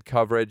busted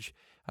coverage.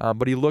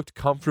 But he looked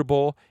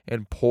comfortable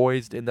and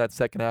poised in that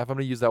second half. I'm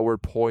going to use that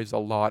word poised a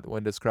lot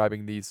when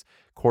describing these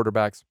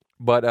quarterbacks.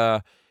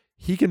 But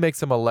he can make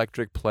some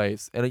electric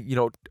plays. And,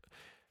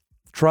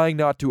 trying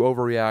not to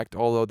overreact,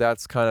 although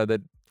that's kind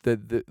of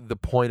the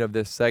point of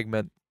this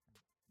segment.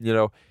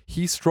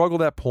 He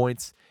struggled at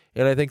points.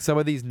 And I think some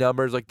of these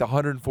numbers, like the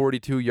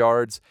 142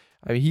 yards,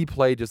 I mean, he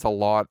played just a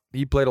lot.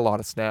 He played a lot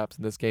of snaps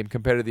in this game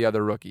compared to the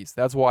other rookies.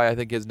 That's why I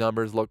think his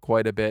numbers look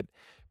quite a bit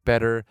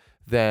better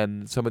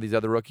than some of these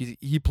other rookies.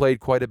 He played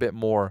quite a bit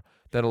more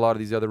than a lot of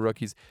these other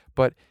rookies,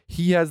 but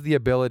he has the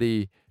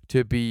ability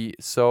to be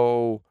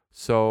so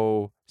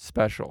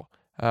special.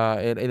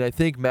 And I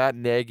think Matt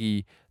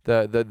Nagy,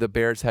 the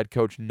Bears head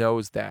coach,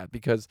 knows that,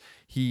 because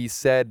he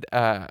said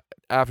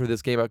after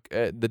this game,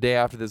 the day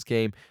after this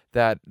game,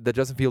 that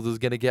Justin Fields is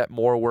going to get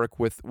more work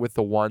with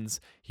the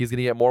ones. He's going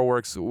to get more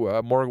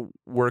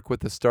work with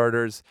the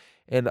starters.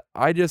 And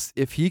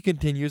if he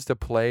continues to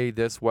play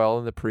this well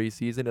in the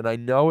preseason, and I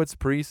know it's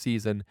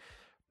preseason,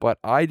 but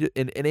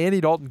and Andy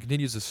Dalton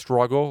continues to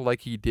struggle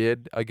like he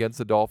did against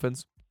the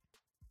Dolphins.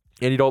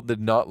 Andy Dalton did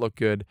not look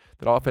good.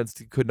 The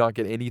offense could not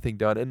get anything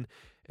done.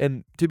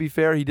 And to be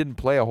fair, he didn't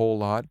play a whole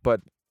lot,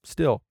 but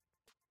still,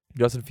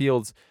 Justin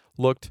Fields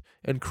looked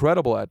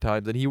incredible at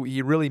times, and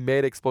he really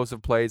made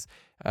explosive plays.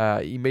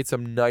 He made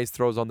some nice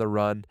throws on the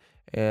run,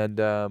 and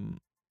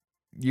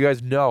you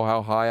guys know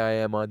how high I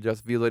am on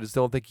Justin Fields. I just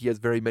don't think he has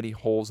very many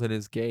holes in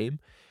his game.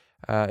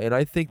 And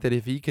I think that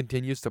if he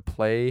continues to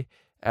play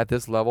at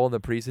this level in the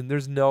preseason,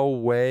 there's no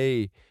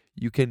way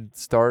you can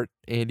start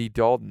Andy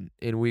Dalton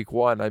in week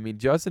 1. I mean,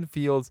 Justin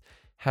Fields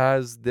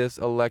has this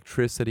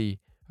electricity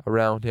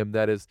around him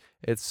that it's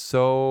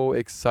so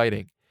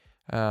exciting.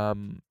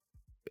 And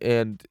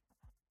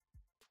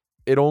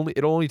it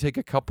only take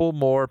a couple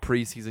more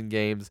preseason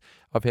games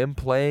of him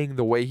playing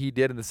the way he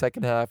did in the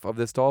second half of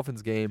this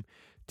Dolphins game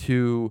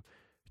to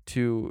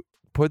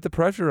put the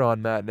pressure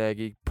on Matt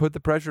Nagy, put the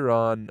pressure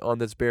on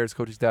this Bears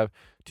coaching staff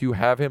to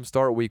have him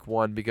start week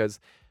 1, because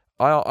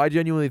I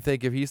genuinely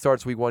think if he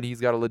starts week 1,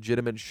 he's got a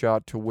legitimate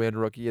shot to win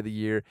Rookie of the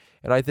Year.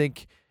 And I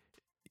think,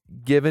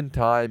 given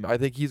time, I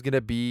think he's going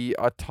to be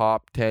a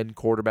top 10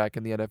 quarterback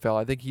in the NFL.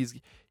 I think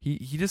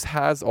he just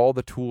has all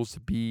the tools to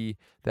be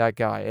that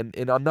guy.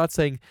 And I'm not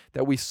saying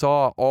that we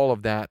saw all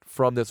of that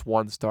from this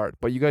one start,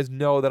 but you guys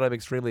know that I'm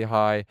extremely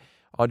high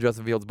on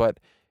Justin Fields. But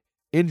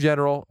in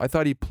general, I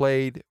thought he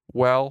played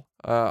well.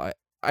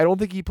 I don't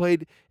think he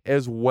played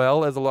as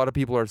well as a lot of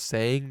people are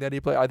saying that he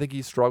played. I think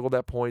he struggled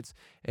at points,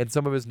 and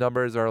some of his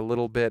numbers are a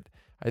little bit,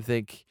 I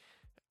think,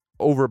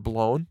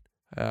 overblown.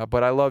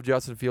 But I love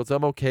Justin Fields.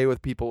 I'm okay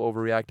with people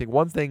overreacting.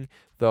 One thing,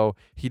 though,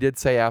 he did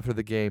say after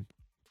the game,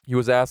 he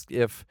was asked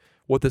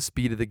what the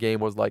speed of the game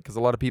was like, because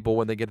a lot of people,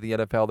 when they get to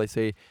the NFL, they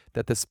say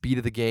that the speed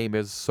of the game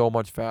is so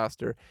much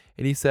faster.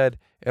 And he said,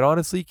 it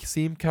honestly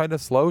seemed kind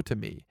of slow to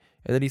me.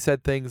 And then he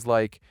said things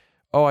like,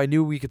 oh, I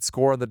knew we could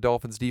score on the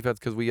Dolphins defense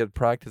because we had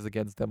practice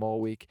against them all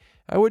week.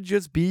 I would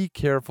just be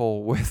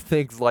careful with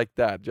things like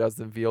that,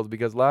 Justin Fields,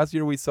 because last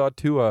year we saw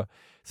Tua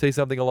say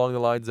something along the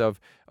lines of,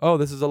 "Oh,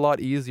 this is a lot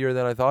easier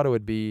than I thought it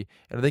would be,"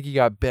 and I think he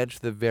got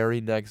benched the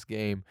very next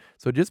game.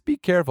 So just be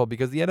careful,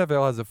 because the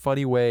NFL has a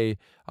funny way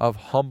of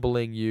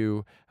humbling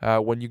you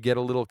when you get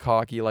a little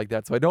cocky like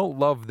that. So I don't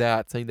love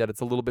that, saying that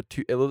it's a little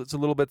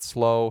bit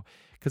slow,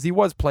 because he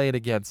was playing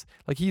against,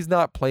 like, he's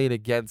not playing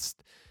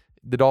against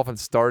the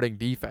Dolphins starting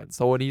defense.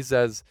 So when he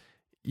says,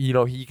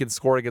 he can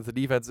score against the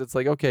defense, it's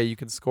like, okay, you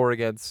can score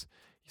against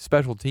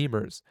special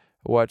teamers.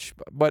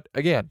 But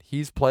again,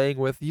 he's not playing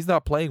with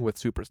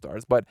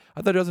superstars. But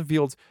I thought Justin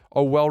Fields,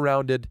 a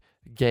well-rounded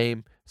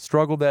game,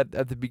 struggled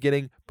at the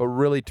beginning, but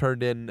really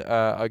turned in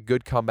a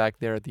good comeback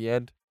there at the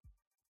end.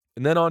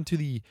 And then on to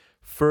the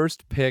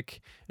first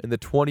pick in the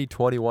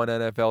 2021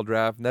 NFL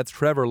draft, and that's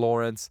Trevor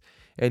Lawrence.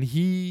 And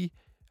he,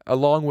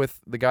 along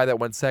with the guy that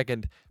went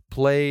second,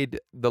 played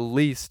the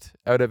least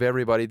out of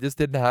everybody. Just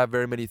didn't have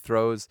very many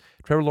throws.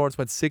 Trevor Lawrence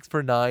went 6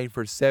 for 9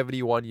 for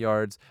 71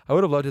 yards. I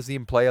would have loved to see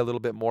him play a little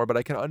bit more, but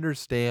I can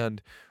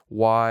understand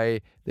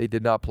why they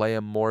did not play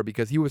him more,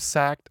 because he was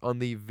sacked on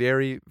the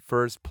very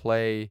first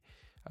play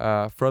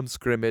from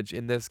scrimmage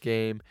in this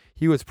game.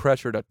 He was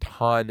pressured a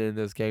ton in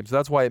this game, so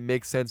that's why it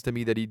makes sense to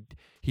me that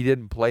he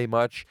didn't play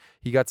much.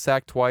 He got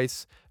sacked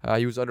twice.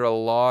 He was under a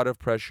lot of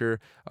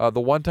pressure.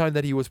 The one time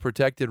that he was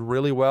protected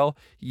really well,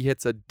 he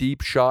hits a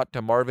deep shot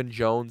to Marvin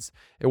Jones.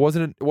 It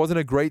wasn't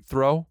a great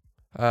throw.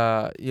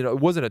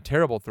 It wasn't a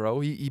terrible throw.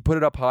 He put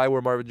it up high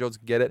where Marvin Jones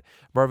could get it.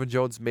 Marvin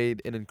Jones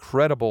made an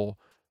incredible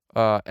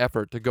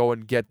effort to go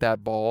and get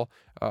that ball.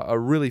 A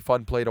really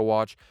fun play to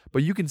watch.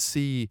 But you can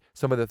see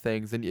some of the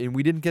things, and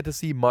we didn't get to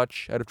see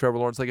much out of Trevor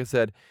Lawrence. Like I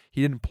said,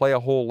 he didn't play a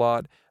whole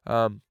lot.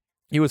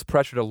 He was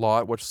pressured a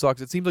lot, which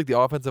sucks. It seems like the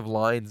offensive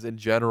lines in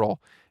general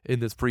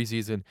in this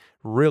preseason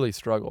really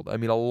struggled. I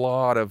mean, a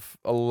lot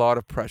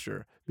of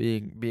pressure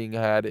being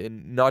had,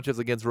 in not just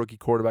against rookie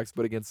quarterbacks,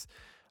 but against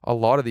a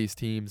lot of these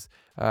teams.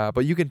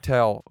 But you can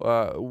tell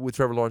with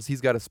Trevor Lawrence,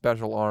 he's got a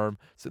special arm.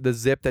 So the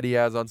zip that he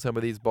has on some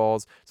of these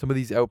balls, some of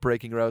these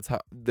outbreaking routes,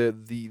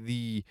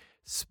 the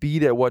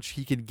speed at which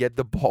he can get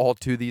the ball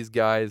to these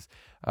guys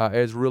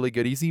is really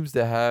good. He seems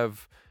to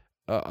have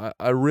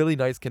a really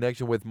nice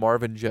connection with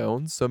Marvin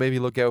Jones. So maybe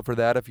look out for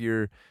that if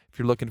you're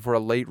looking for a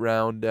late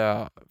round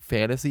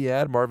fantasy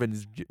ad.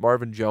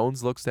 Marvin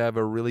Jones looks to have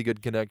a really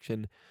good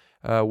connection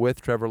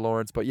with Trevor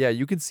Lawrence. But yeah,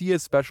 you can see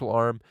his special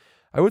arm.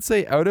 I would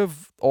say out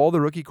of all the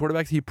rookie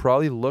quarterbacks, he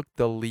probably looked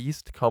the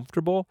least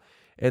comfortable.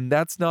 And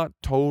that's not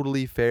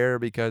totally fair,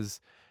 because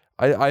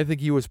I think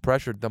he was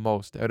pressured the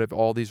most out of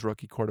all these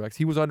rookie quarterbacks.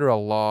 He was under a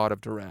lot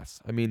of duress.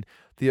 I mean,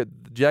 the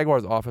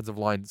Jaguars' offensive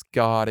line's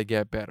got to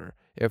get better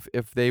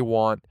if they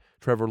want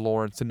Trevor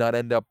Lawrence to not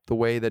end up the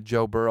way that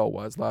Joe Burrow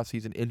was last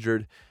season,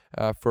 injured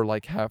for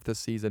like half the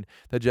season.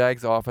 The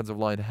Jags' offensive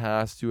line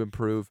has to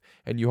improve,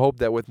 and you hope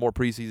that with more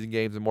preseason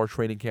games and more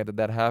training camp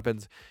that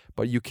happens.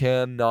 But you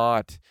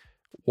cannot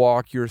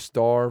walk your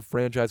star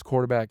franchise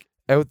quarterback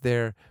out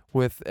there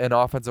with an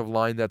offensive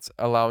line that's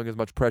allowing as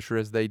much pressure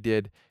as they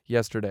did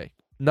yesterday.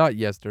 Not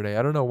yesterday.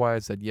 I don't know why I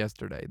said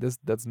yesterday.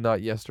 That's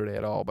not yesterday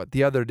at all, but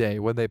the other day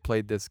when they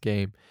played this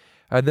game.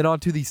 And then on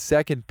to the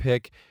second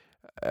pick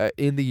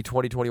in the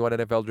 2021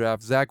 NFL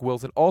draft, Zach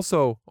Wilson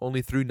also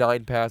only threw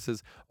 9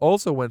 passes,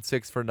 also went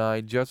 6 for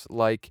 9, just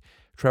like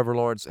Trevor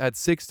Lawrence, had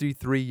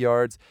 63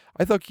 yards.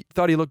 I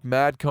thought he looked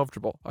mad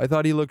comfortable. I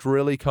thought he looked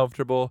really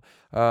comfortable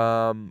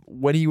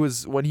when he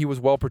was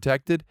well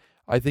protected.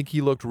 I think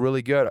he looked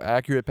really good.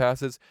 Accurate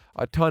passes,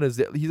 a ton of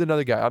zip. He's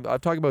another guy. I'm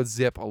talking about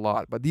zip a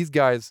lot, but these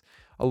guys,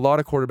 a lot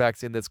of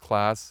quarterbacks in this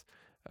class,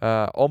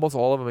 almost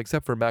all of them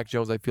except for Mac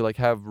Jones, I feel like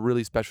have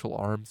really special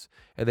arms,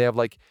 and they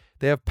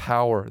have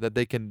power that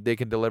they can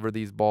deliver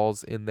these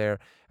balls in there.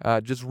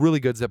 Just really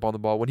good zip on the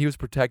ball. When he was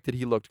protected,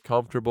 he looked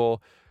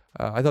comfortable.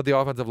 I thought the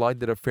offensive line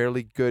did a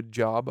fairly good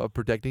job of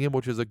protecting him,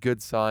 which is a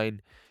good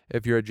sign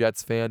if you're a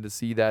Jets fan, to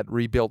see that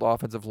rebuilt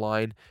offensive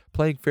line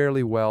playing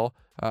fairly well.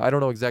 I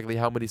don't know exactly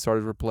how many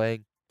starters were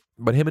playing,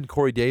 but him and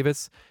Corey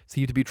Davis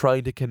seem to be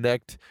trying to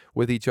connect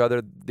with each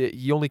other.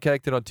 He only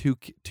connected on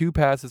two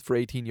passes for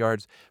 18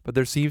 yards, but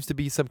there seems to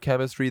be some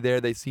chemistry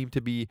there. They seem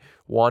to be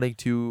wanting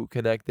to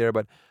connect there,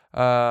 but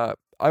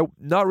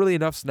not really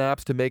enough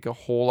snaps to make a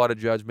whole lot of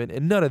judgment,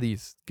 and none of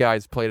these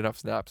guys played enough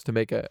snaps to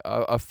make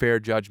a fair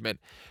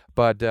judgment.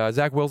 But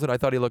Zach Wilson, I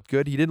thought he looked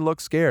good. He didn't look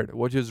scared,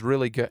 which is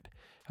really good.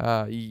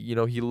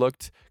 He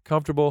looked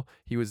comfortable.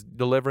 He was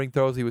delivering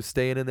throws. He was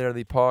staying in there in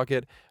the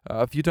pocket.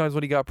 A few times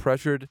when he got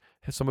pressured,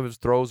 some of his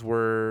throws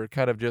were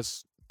kind of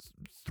just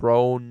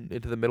thrown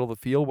into the middle of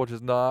the field, which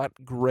is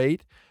not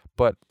great.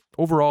 But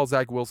overall,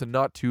 Zach Wilson,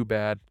 not too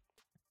bad.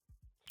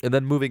 And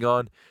then moving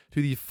on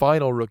to the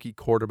final rookie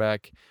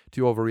quarterback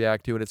to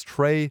overreact to, and it's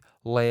Trey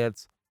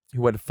Lance,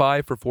 who went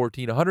 5 for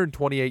 14,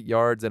 128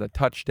 yards and a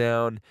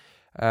touchdown.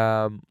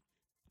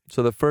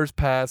 So his first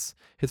pass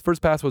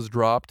was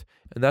dropped,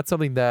 and that's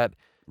something that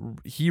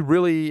he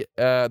really,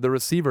 the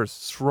receivers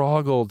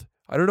struggled.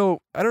 I don't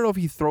know if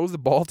he throws the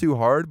ball too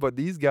hard, but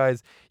these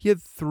guys, he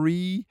had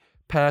 3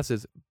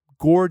 passes,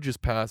 gorgeous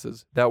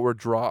passes that were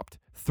dropped,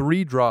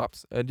 3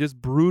 drops, and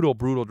just brutal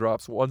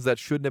drops, ones that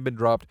shouldn't have been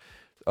dropped.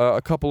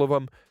 A couple of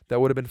them that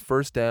would have been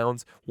first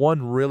downs.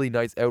 One really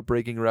nice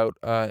outbreaking route.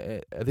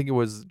 I think it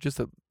was just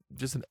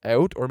an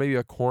out or maybe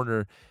a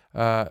corner.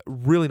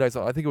 Really nice.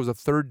 I think it was a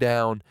third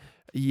down.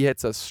 He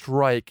hits a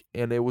strike,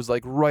 and it was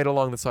like right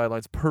along the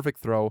sidelines.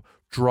 Perfect throw.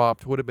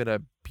 Dropped. Would have been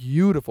a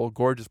beautiful,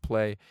 gorgeous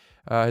play.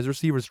 His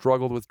receiver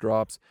struggled with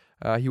drops.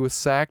 He was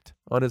sacked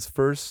on his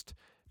first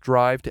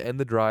drive to end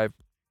the drive.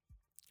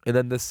 And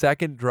then the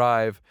second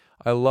drive,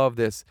 I love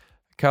this.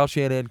 Kyle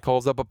Shanahan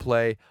calls up a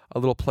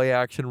little play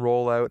action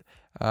rollout.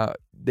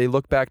 They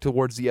look back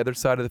towards the other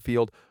side of the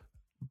field,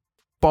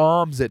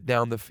 bombs it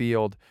down the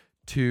field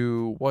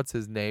to, what's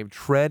his name?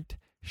 Trent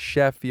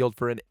Sheffield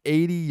for an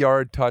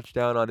 80-yard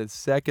touchdown on his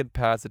second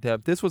pass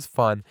attempt. This was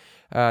fun.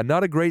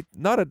 Not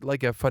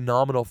a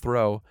phenomenal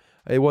throw.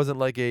 It wasn't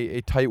like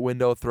a tight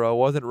window throw. It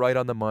wasn't right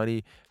on the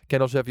money.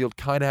 Kendall Sheffield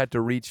kind of had to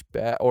reach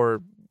back,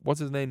 or what's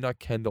his name? Not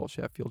Kendall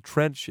Sheffield.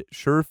 Trent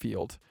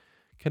Sherfield.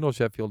 Kendall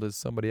Sheffield is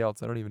somebody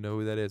else. I don't even know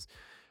who that is.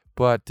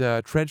 But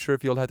Trent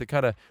Sherfield had to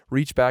kind of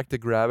reach back to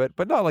grab it,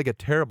 but not like a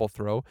terrible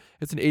throw.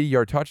 It's an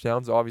 80-yard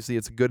touchdown, so obviously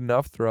it's a good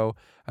enough throw.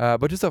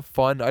 But just a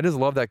fun. I just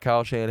love that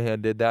Kyle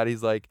Shanahan did that.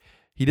 He's like,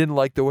 he didn't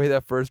like the way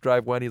that first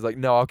drive went. He's like,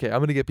 no, okay, I'm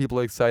going to get people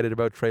excited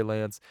about Trey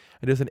Lance.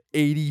 And just an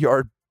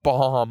 80-yard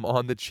bomb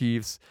on the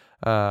Chiefs.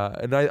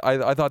 And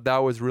I thought that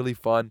was really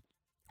fun.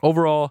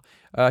 Overall,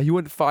 he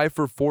went 5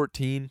 for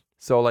 14.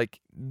 So, like,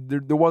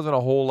 there wasn't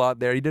a whole lot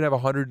there. He did have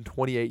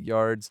 128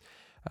 yards.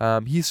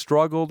 He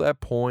struggled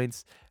at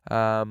points.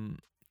 That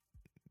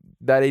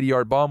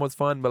 80-yard bomb was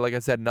fun, but like I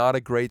said, not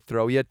a great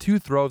throw. He had 2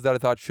 throws that I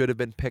thought should have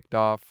been picked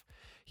off.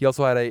 He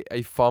also had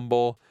a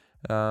fumble.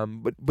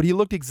 But he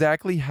looked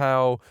exactly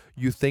how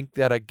you think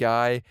that a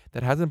guy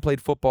that hasn't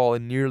played football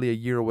in nearly a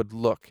year would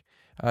look.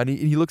 And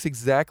he looks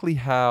exactly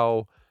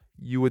how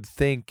you would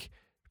think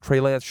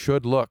Trey Lance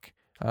should look.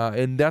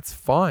 And that's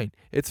fine.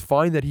 It's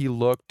fine that he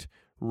looked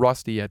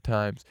rusty at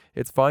times.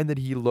 It's fine that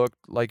he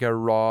looked like a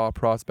raw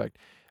prospect.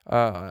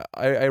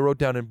 I wrote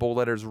down in bold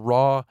letters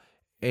raw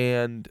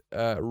and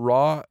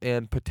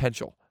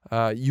potential.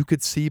 You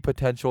could see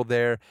potential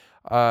there.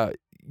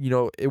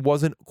 It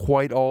wasn't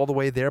quite all the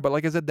way there, but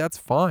like I said, that's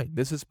fine.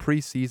 This is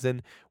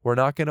preseason. We're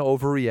not going to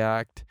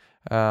overreact.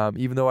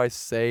 Even though I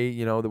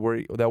say, that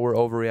we're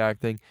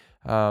overreacting,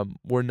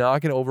 we're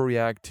not going to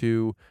overreact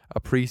to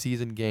a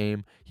preseason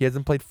game. He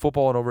hasn't played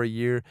football in over a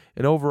year,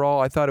 and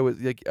overall, I thought it was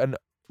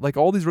like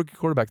all these rookie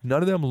quarterbacks,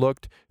 none of them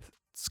looked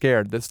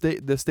scared.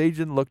 The stage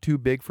didn't look too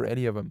big for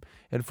any of them.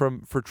 And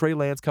for Trey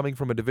Lance, coming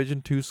from a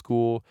Division II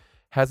school,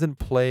 hasn't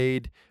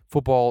played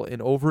football in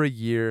over a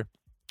year,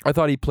 I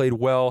thought he played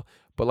well.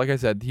 But like I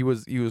said, he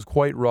was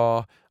quite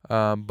raw,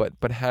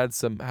 but had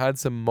some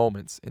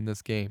moments in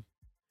this game.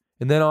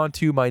 And then on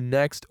to my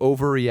next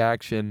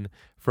overreaction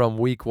from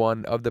week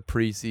 1 of the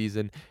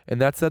preseason, and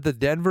that's that the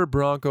Denver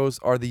Broncos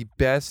are the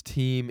best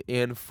team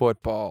in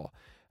football.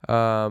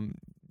 I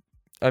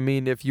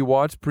mean, if you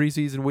watch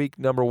preseason week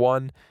number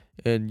 1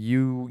 and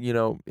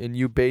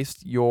you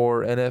based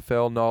your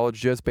NFL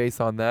knowledge just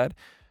based on that,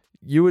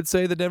 you would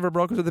say the Denver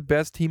Broncos are the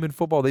best team in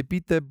football. They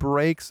beat the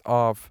brakes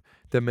off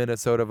the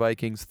Minnesota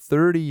Vikings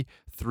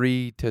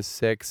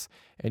 33-6.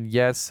 And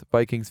yes,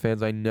 Vikings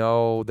fans, I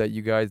know that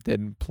you guys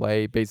didn't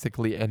play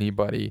basically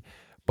anybody.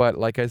 But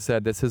like I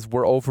said,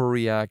 we're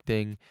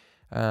overreacting.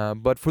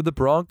 But for the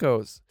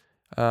Broncos,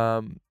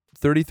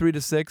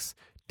 33-6,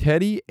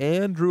 Teddy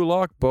and Drew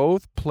Lock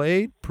both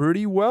played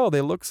pretty well.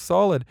 They looked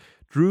solid.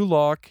 Drew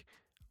Lock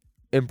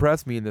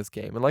impressed me in this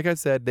game. And like I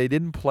said, they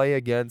didn't play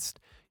against,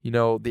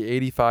 the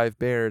 85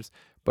 Bears.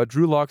 But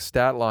Drew Lock's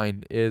stat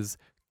line is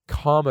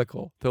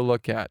comical to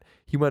look at.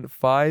 He went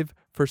 5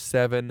 for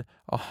 7,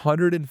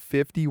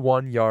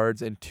 151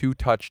 yards and 2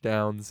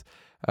 touchdowns.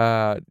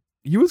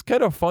 He was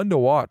kind of fun to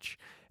watch.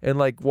 And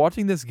like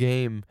watching this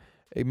game,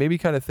 it made me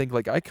kind of think,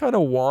 like, I kind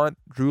of want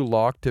Drew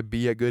Lock to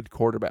be a good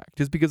quarterback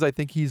just because I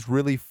think he's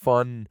really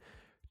fun.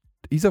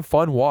 He's a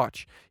fun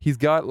watch. He's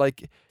got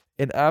like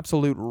an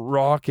absolute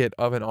rocket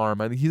of an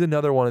arm. I think he's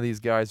another one of these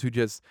guys who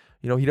just,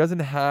 he doesn't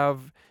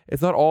have,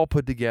 it's not all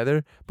put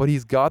together, but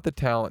he's got the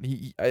talent.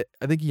 I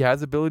think he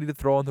has ability to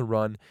throw on the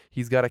run.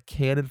 He's got a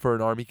cannon for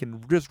an arm. He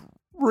can just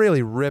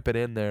really rip it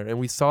in there. And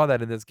we saw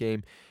that in this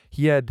game.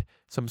 He had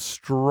some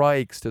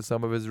strikes to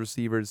some of his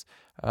receivers.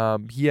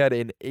 He had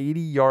an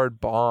 80-yard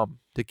bomb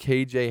to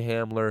KJ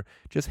Hamler.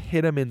 Just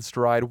hit him in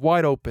stride,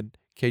 wide open.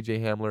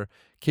 KJ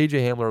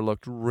Hamler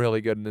looked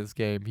really good in this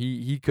game.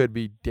 He could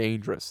be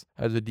dangerous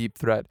as a deep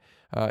threat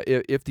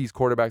if these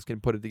quarterbacks can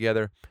put it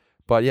together.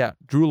 But yeah,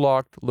 Drew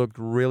Lock looked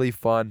really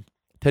fun.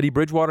 Teddy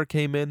Bridgewater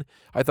came in.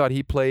 I thought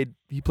he played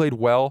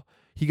well.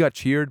 He got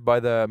cheered by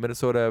the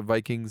Minnesota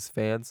Vikings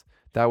fans.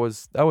 That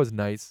was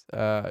nice.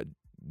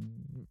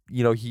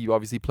 He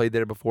obviously played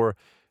there before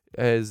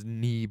his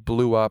knee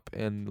blew up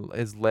and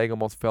his leg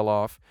almost fell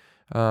off.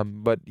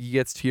 But he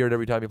gets cheered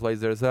every time he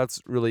plays there. So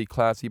that's really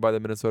classy by the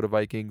Minnesota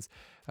Vikings.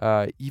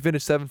 He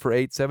finished 7 for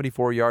 8,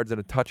 74 yards and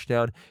a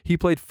touchdown. He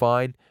played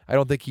fine. I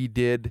don't think he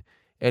did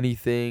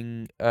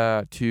anything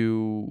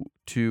to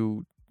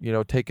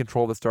take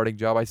control of the starting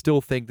job. I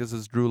still think this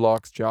is Drew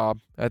Lock's job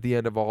at the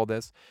end of all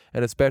this,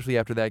 and especially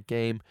after that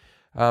game.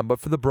 But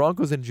for the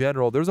Broncos in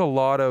general, there's a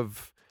lot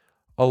of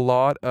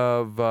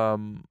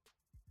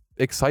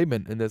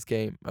excitement in this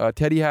game.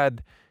 Teddy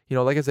had,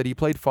 like I said, he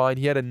played fine.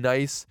 He had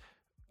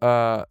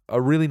a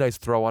really nice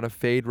throw on a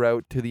fade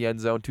route to the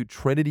end zone to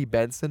Trinity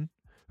Benson,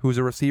 who's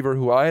a receiver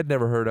who I had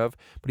never heard of,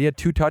 but he had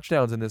 2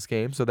 touchdowns in this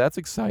game, so that's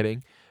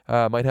exciting.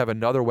 Might have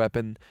another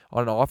weapon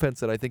on an offense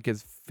that I think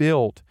is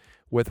filled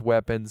with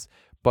weapons.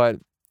 But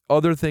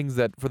other things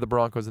that for the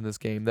Broncos in this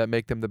game that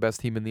make them the best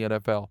team in the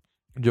NFL.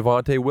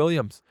 Javonte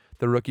Williams,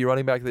 the rookie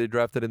running back that they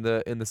drafted in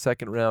the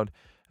second round,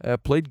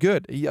 played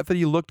good. I thought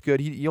he looked good.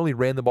 He only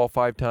ran the ball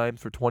 5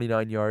 times for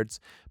 29 yards,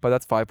 but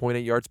that's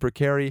 5.8 yards per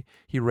carry.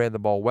 He ran the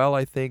ball well,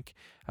 I think.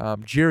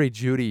 Jerry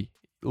Jeudy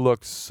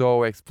looked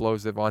so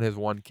explosive on his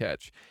one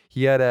catch.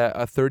 He had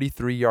a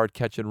 33-yard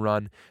catch and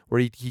run where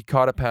he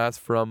caught a pass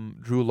from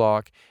Drew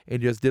Lock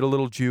and just did a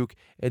little juke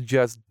and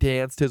just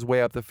danced his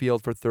way up the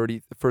field for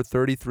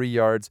 33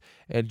 yards.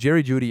 And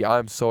Jerry Jeudy,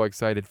 I'm so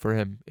excited for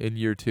him in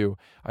year 2.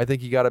 I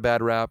think he got a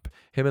bad rap.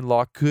 Him and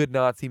Lock could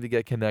not seem to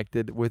get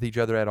connected with each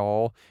other at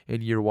all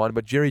in year 1,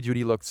 but Jerry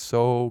Jeudy looked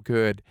so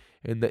good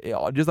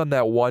just on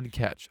that one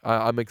catch.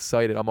 I'm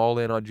excited. I'm all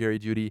in on Jerry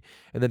Jeudy.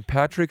 And then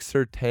Patrick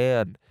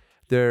Surtain,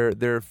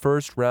 their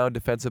first round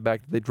defensive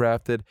back that they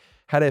drafted,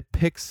 had a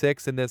pick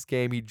 6 in this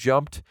game. He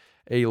jumped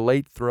a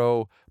late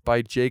throw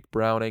by Jake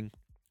Browning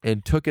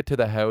and took it to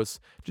the house.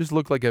 Just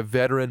looked like a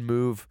veteran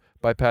move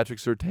by Patrick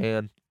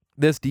Surtain.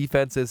 This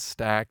defense is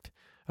stacked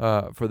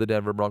for the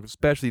Denver Broncos,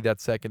 especially that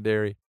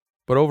secondary.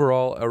 But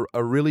overall,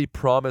 a really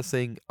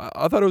promising,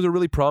 I thought it was a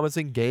really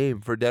promising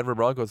game for Denver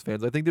Broncos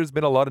fans. I think there's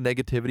been a lot of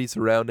negativity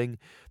surrounding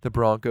the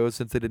Broncos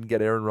since they didn't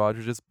get Aaron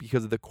Rodgers just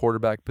because of the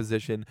quarterback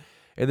position.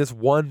 And this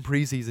one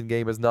preseason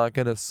game is not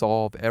going to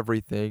solve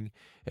everything.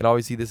 And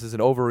obviously, this is an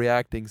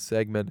overreacting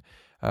segment.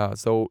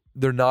 So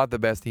they're not the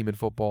best team in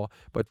football.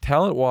 But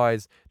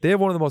talent-wise, they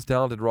have one of the most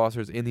talented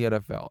rosters in the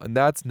NFL. And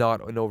that's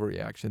not an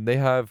overreaction. They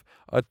have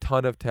a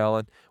ton of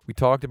talent. We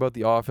talked about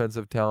the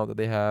offensive talent that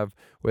they have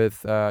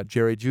with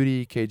Jerry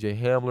Jeudy, KJ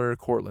Hamler,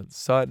 Cortland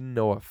Sutton,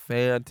 Noah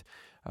Fant,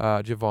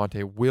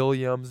 Javonte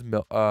Williams,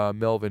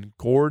 Melvin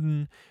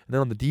Gordon. And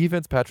then on the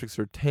defense, Patrick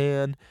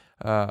Surtain,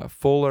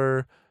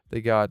 Fuller. They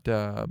got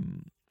the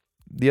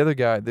other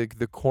guy,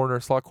 the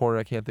slot corner.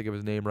 I can't think of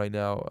his name right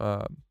now.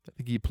 I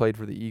think he played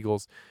for the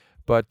Eagles.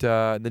 But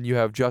then you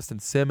have Justin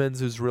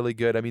Simmons, who's really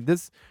good. I mean,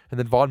 and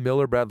then Von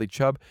Miller, Bradley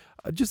Chubb,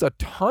 just a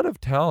ton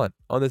of talent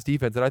on this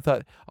defense. And I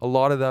thought a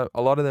lot of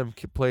them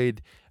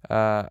played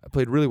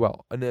really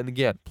well. And then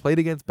again, played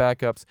against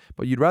backups.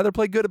 But you'd rather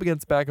play good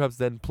against backups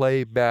than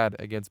play bad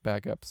against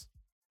backups.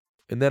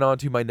 And then on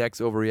to my next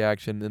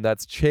overreaction, and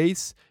that's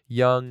Chase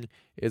Young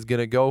is going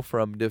to go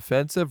from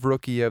Defensive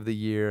Rookie of the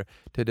Year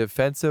to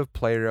Defensive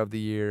Player of the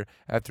Year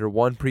after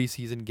one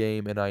preseason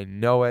game, and I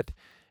know it.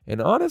 And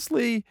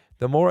honestly,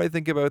 the more I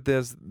think about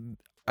this,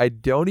 I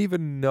don't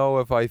even know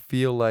if I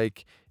feel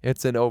like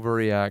it's an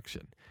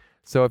overreaction.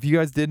 So if you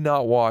guys did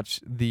not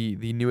watch the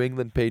New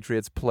England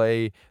Patriots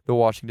play the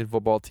Washington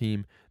football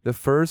team, the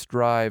first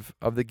drive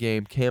of the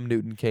game, Cam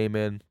Newton's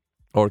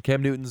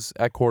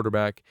at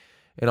quarterback,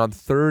 and on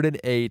 3rd and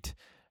 8,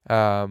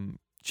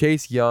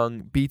 Chase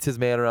Young beats his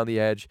man around the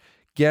edge,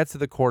 gets to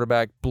the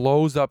quarterback,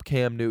 blows up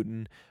Cam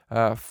Newton,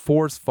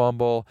 forced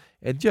fumble,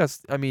 and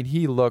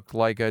he looked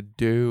like a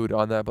dude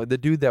on that play. The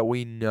dude that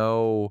we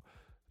know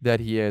that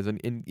he is. And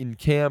in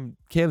Cam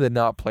did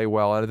not play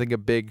well, and I think a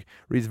big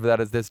reason for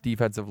that is this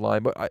defensive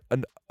line. But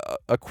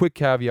a quick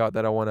caveat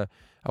that I want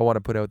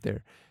to put out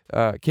there.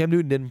 Cam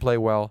Newton didn't play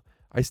well.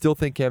 I still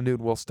think Cam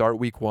Newton will start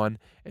week 1,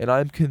 and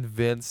I'm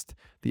convinced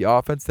the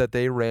offense that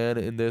they ran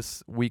in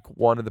this week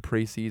 1 of the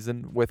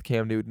preseason with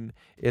Cam Newton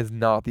is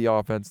not the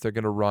offense they're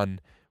going to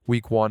run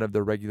week 1 of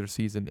the regular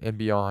season and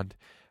beyond.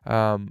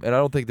 And I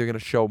don't think they're going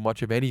to show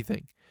much of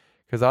anything,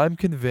 because I'm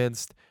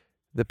convinced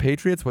the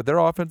Patriots, with their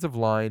offensive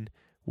line,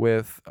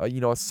 with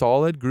a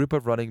solid group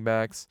of running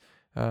backs,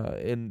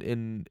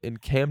 in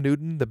Cam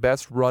Newton, the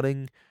best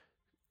running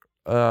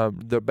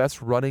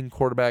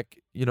quarterback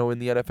in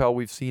the NFL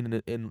we've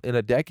seen in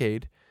a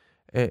decade,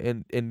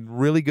 and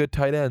really good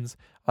tight ends.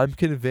 I'm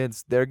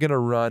convinced they're going to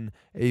run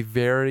a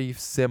very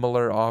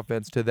similar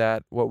offense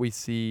to what we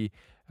see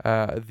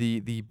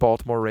the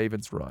Baltimore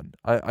Ravens run.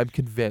 I'm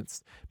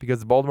convinced, because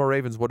the Baltimore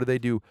Ravens, what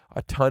do?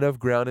 A ton of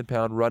ground and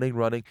pound,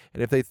 running,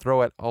 and if they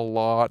throw it, a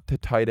lot to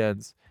tight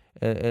ends.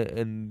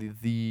 And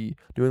the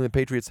New England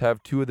Patriots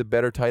have 2 of the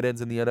better tight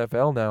ends in the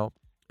NFL now,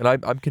 and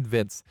I'm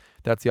convinced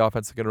that's the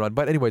offense they're going to run.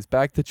 But anyways,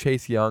 back to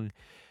Chase Young.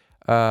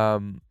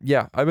 I've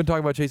been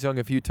talking about Chase Young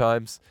a few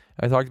times.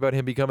 I talked about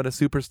him becoming a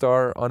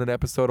superstar on an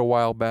episode a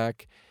while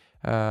back,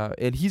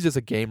 and he's just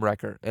a game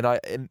wrecker. And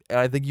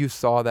I think you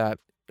saw that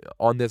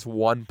on this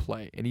one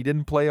play. And he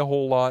didn't play a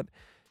whole lot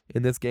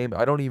in this game.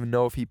 I don't even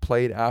know if he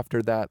played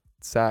after that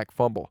sack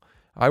fumble.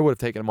 I would have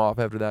taken him off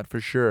after that for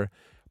sure.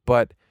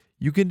 But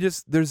you can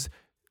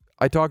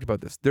I talked about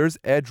this. There's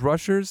edge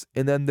rushers,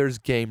 and then there's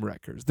game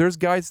wreckers. There's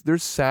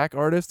sack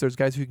artists, there's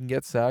guys who can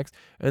get sacks,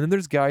 and then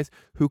there's guys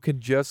who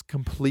can just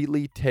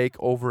completely take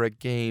over a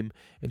game.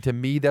 And to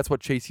me, that's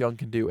what Chase Young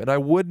can do. And I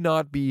would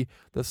not be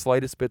the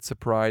slightest bit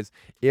surprised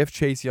if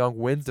Chase Young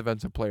wins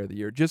Defensive Player of the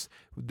Year. Just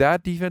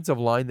that defensive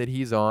line that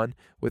he's on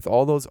with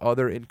all those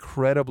other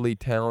incredibly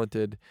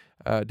talented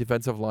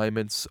defensive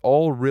linemen,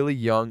 all really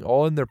young,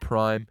 all in their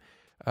prime.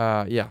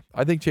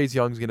 I think Chase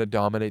Young's going to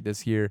dominate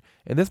this year,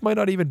 and this might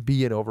not even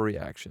be an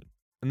overreaction.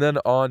 And then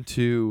on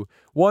to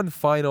one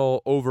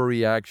final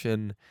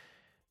overreaction,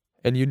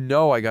 and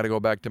I got to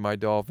go back to my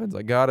Dolphins.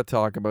 I got to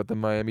talk about the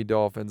Miami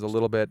Dolphins a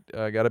little bit.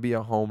 I got to be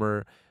a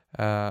homer.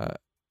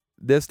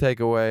 This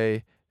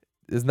takeaway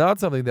is not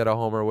something that a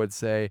homer would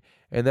say,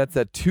 and that's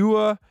that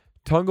Tua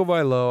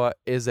Tagovailoa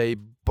is a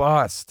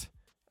bust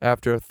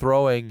after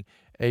throwing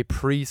a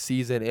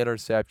preseason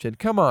interception.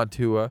 Come on,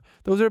 Tua.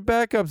 Those are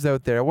backups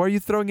out there. Why are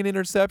you throwing an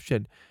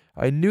interception?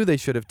 I knew they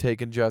should have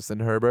taken Justin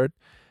Herbert.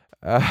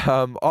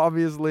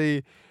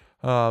 Obviously,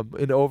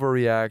 an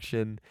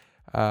overreaction.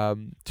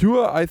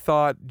 Tua, I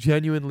thought,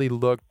 genuinely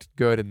looked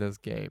good in this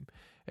game.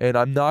 And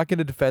I'm not going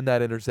to defend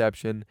that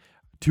interception.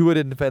 Tua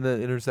didn't defend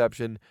that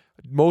interception.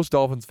 Most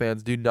Dolphins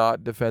fans do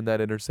not defend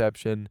that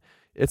interception.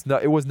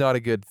 It was not a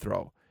good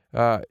throw.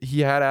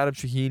 He had Adam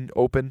Shaheen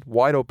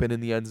wide open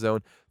in the end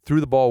zone, threw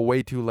the ball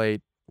way too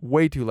late.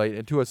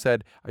 And Tua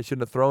said, I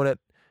shouldn't have thrown it.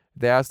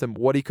 They asked him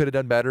what he could have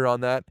done better on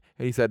that,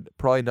 and he said,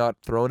 probably not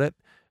thrown it,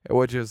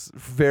 which is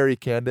very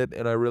candid,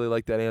 and I really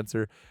like that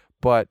answer.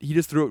 But he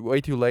just threw it way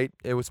too late.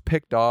 It was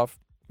picked off.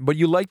 But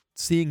you liked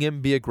seeing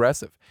him be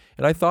aggressive,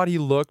 and I thought he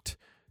looked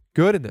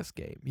good in this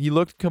game. He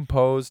looked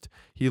composed.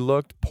 He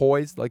looked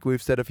poised, like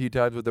we've said a few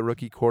times with the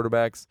rookie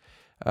quarterbacks.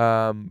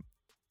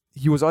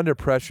 He was under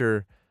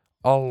pressure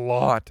a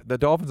lot. The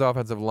Dolphins'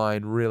 offensive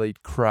line really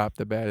crapped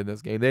the bed in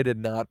this game. They did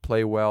not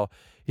play well,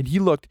 and he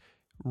looked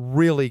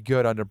really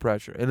good under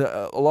pressure. And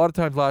a lot of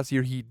times last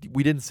year,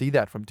 we didn't see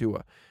that from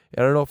Tua.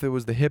 I don't know if it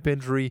was the hip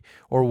injury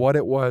or what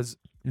it was,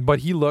 but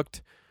he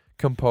looked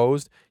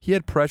composed. He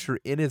had pressure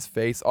in his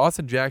face.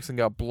 Austin Jackson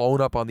got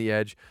blown up on the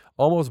edge,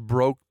 almost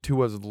broke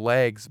Tua's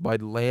legs by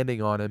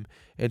landing on him,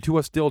 and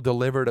Tua still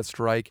delivered a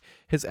strike.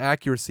 His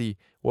accuracy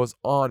was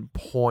on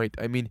point.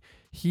 I mean,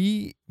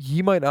 he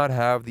might not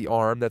have the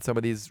arm that some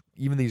of these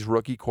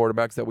rookie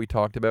quarterbacks that we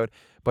talked about,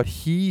 but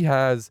he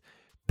has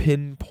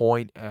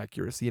pinpoint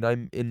accuracy. And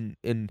I'm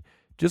in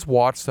just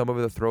watch some of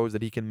the throws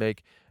that he can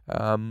make.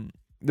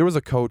 There was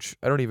a coach,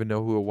 I don't even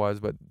know who it was,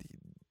 but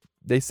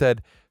they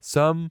said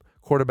some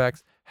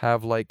quarterbacks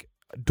have like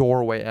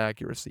doorway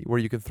accuracy where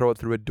you can throw it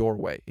through a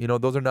doorway.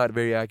 Those are not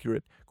very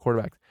accurate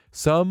quarterbacks.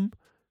 Some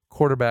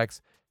quarterbacks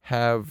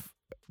have,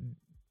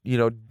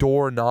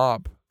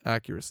 doorknob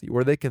accuracy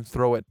where they can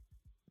throw it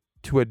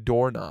to a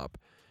doorknob.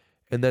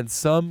 And then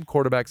some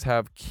quarterbacks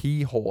have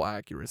keyhole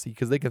accuracy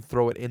because they can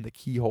throw it in the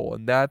keyhole.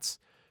 And that's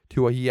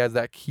Tua. He has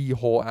that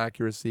keyhole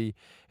accuracy.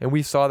 And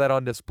we saw that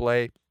on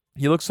display.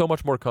 He looks so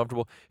much more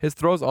comfortable. His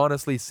throws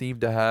honestly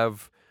seem to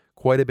have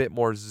quite a bit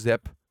more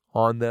zip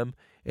on them.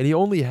 And he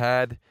only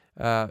had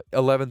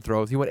 11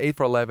 throws. He went 8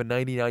 for 11,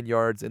 99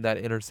 yards in that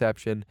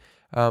interception.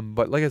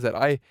 But like I said,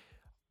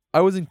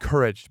 I was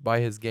encouraged by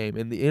his game.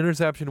 And the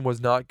interception was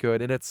not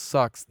good. And it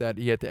sucks that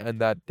he had to end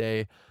that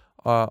day.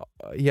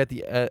 He had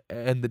to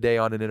end the day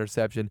on an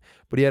interception,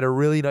 but he had a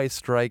really nice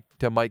strike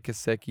to Mike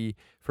Gesicki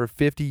for a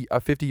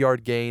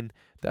 50-yard gain.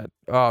 That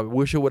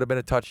wish it would have been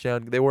a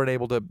touchdown. They weren't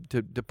able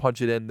to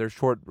punch it in. Their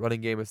short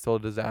running game is still a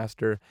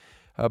disaster.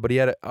 But he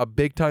had a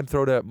big time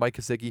throw to Mike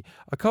Gesicki,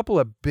 a couple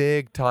of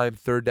big time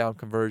third down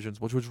conversions,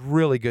 which was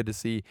really good to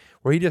see.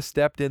 Where he just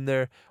stepped in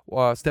there,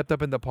 stepped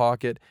up in the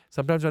pocket,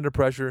 sometimes under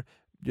pressure,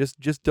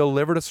 just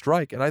delivered a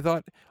strike. And I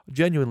thought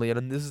genuinely,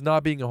 and this is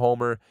not being a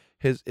homer,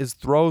 his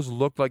throws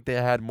looked like they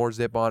had more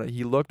zip on it.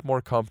 He looked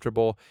more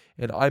comfortable,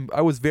 and I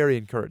was very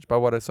encouraged by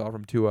what I saw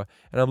from Tua,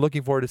 and I'm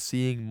looking forward to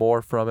seeing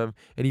more from him.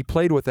 And he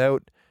played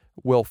without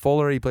Will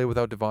Fuller, he played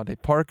without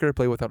Devontae Parker,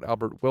 played without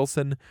Albert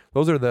Wilson.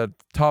 Those are the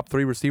top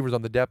 3 receivers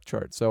on the depth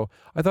chart. So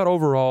I thought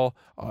overall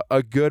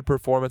a good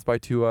performance by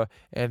Tua,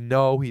 and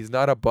no, he's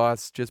not a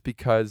bust just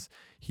because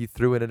he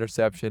threw an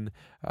interception.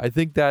 I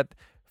think that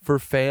for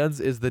fans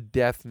is the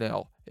death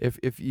knell. If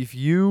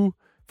you,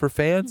 for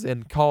fans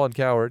and Colin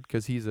Cowherd,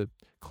 because he's a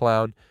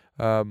clown,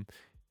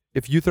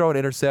 if you throw an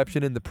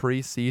interception in the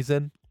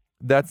preseason,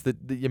 that's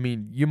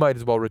you might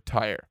as well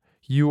retire.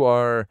 You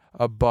are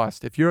a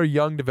bust. If you're a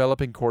young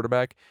developing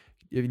quarterback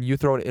and you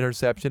throw an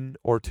interception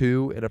or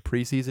 2 in a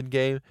preseason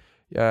game,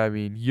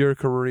 your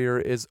career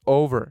is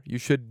over. You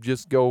should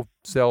just go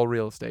sell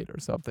real estate or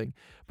something.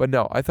 But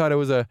no, I thought it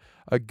was a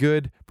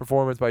good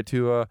performance by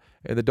Tua,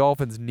 and the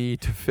Dolphins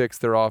need to fix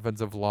their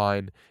offensive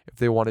line if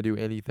they want to do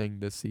anything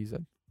this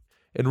season.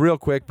 And real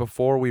quick,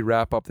 before we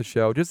wrap up the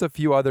show, just a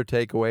few other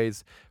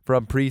takeaways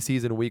from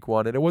preseason week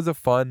 1. And it was a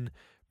fun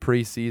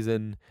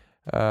preseason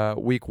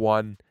week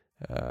 1.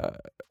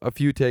 A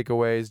few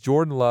takeaways.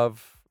 Jordan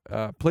Love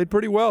played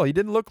pretty well. He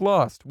didn't look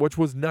lost, which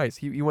was nice.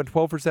 He went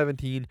 12 for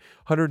 17,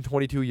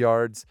 122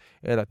 yards,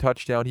 and a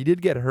touchdown. He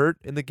did get hurt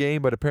in the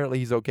game, but apparently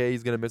he's okay.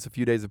 He's going to miss a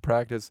few days of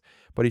practice,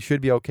 but he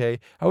should be okay.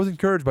 I was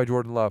encouraged by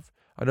Jordan Love,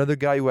 another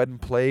guy who hadn't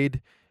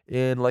played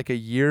in like a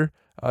year.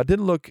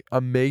 Didn't look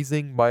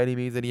amazing by any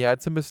means, and he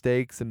had some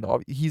mistakes, and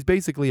he's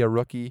basically a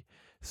rookie,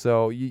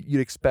 so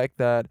you'd expect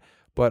that.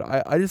 But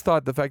I just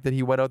thought the fact that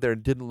he went out there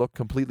and didn't look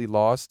completely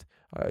lost,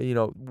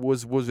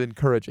 was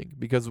encouraging,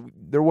 because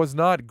there was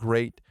not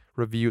great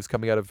reviews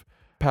coming out of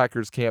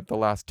Packers camp the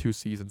last 2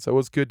 seasons. So it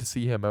was good to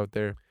see him out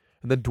there.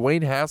 And then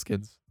Dwayne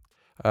Haskins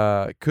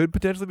could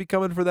potentially be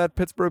coming for that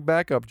Pittsburgh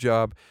backup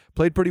job.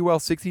 Played pretty well,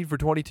 16 for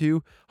 22,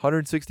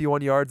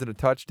 161 yards and a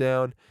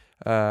touchdown.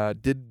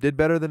 Did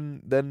better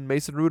than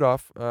Mason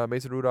Rudolph.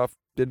 Mason Rudolph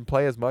didn't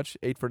play as much,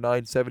 8 for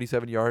 9,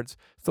 77 yards.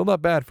 Still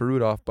not bad for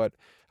Rudolph, but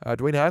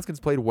Dwayne Haskins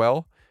played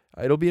well.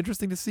 It'll be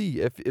interesting to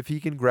see if he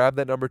can grab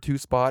that number 2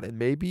 spot and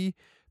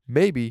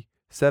maybe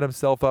set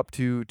himself up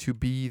to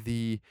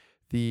be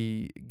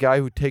the guy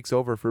who takes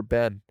over for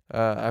Ben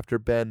after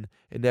Ben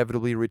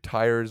inevitably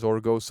retires or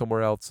goes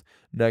somewhere else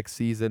next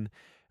season.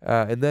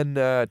 And then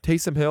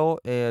Taysom Hill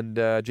and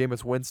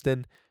Jameis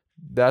Winston.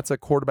 That's a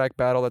quarterback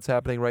battle that's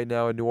happening right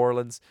now in New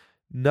Orleans.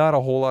 Not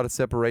a whole lot of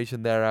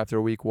separation there after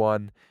week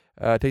 1.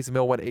 Taysom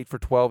Hill went 8 for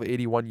 12,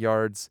 81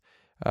 yards.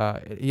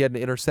 He had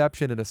an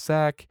interception and a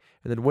sack.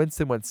 And then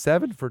Winston went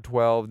 7 for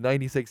 12,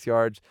 96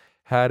 yards.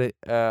 Had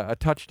a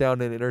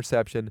touchdown and an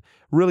interception.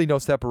 Really no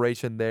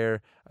separation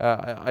there.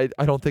 I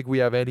don't think we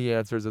have any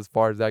answers as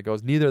far as that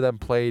goes. Neither of them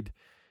played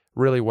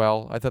really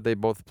well. I thought they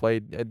both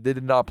played. They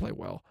did not play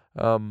well.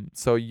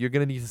 So you're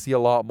going to need to see a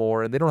lot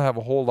more. And they don't have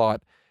a whole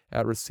lot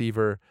at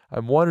receiver.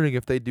 I'm wondering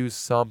if they do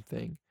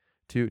something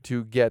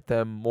to get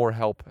them more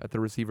help at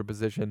the receiver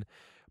position.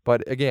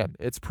 But again,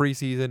 it's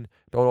preseason.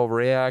 Don't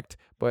overreact.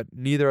 But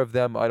neither of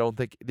them, I don't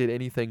think, did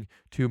anything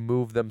to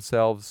move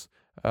themselves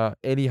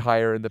any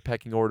higher in the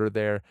pecking order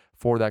there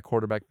for that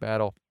quarterback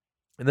battle.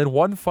 And then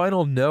one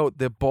final note,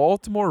 the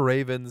Baltimore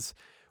Ravens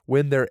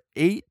win their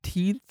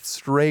 18th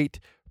straight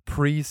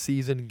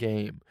preseason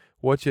game,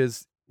 which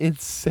is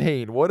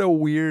insane. What a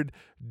weird,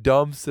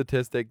 dumb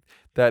statistic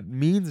that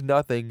means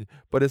nothing,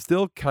 but it's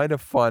still kind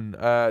of fun.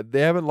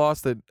 They haven't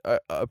lost a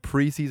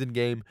preseason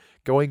game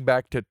going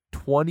back to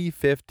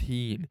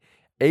 2015.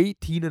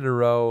 18 in a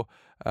row.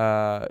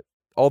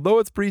 Although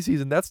it's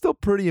preseason, that's still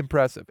pretty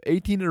impressive.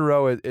 18 in a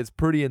row is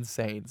pretty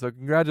insane. So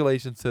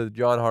congratulations to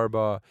John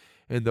Harbaugh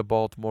and the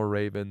Baltimore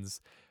Ravens.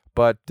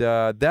 But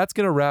that's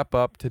going to wrap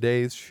up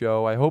today's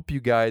show. I hope you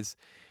guys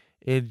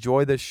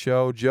enjoy the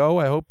show. Joe,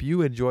 I hope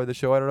you enjoy the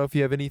show. I don't know if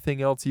you have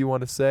anything else you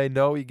want to say.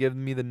 No, you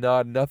giving me the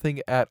nod.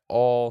 Nothing at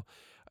all.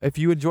 If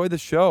you enjoy the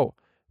show,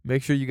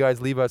 make sure you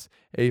guys leave us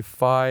a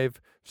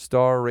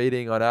 5-star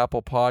rating on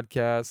Apple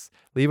Podcasts.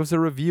 Leave us a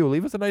review.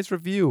 Leave us a nice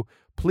review.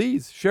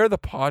 Please share the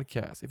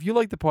podcast. If you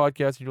like the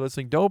podcast and you're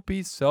listening, don't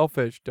be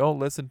selfish. Don't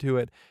listen to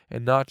it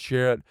and not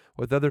share it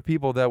with other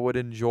people that would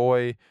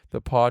enjoy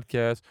the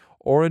podcast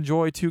or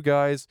enjoy 2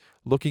 guys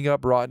looking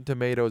up Rotten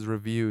Tomatoes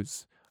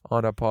reviews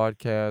on a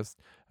podcast.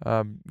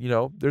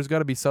 There's got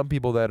to be some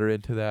people that are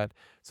into that.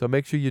 So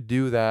make sure you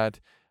do that.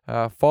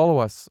 Follow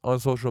us on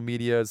social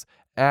medias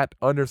at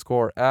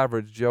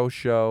 _Average Joe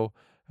Show.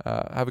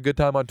 Have a good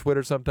time on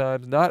Twitter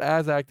sometimes. Not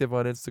as active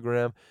on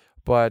Instagram,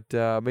 but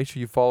make sure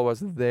you follow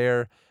us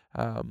there.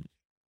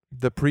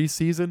 The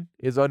preseason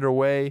is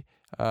underway.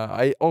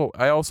 I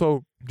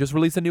also just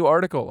released a new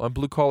article on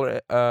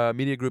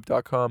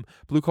bluecollarmediagroup.com,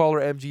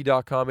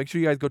 bluecollarmg.com. Make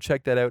sure you guys go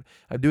check that out.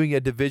 I'm doing a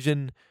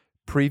division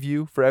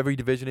preview for every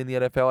division in the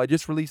NFL. I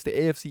just released the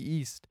AFC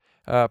East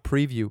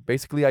preview.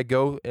 Basically, I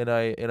go and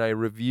I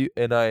review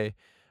and I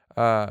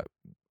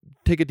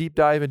take a deep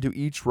dive into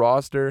each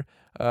roster.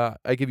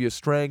 I give you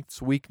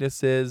strengths,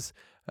 weaknesses,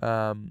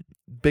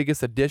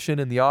 biggest addition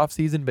in the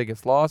offseason,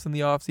 biggest loss in the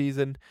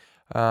offseason,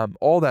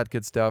 all that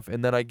good stuff.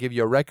 And then I give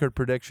you a record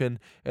prediction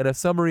and a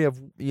summary of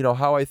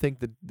how I think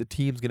the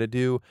team's going to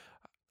do.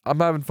 I'm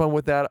having fun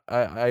with that.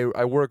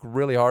 I work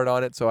really hard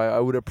on it, so I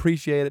would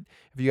appreciate it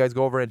if you guys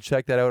go over and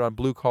check that out on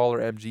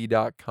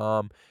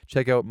bluecollarmg.com.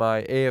 Check out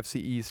my AFC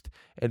East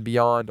and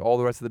beyond, all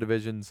the rest of the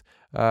divisions,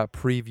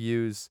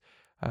 previews.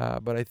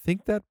 But I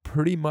think that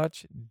pretty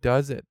much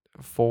does it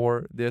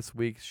for this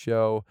week's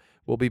show.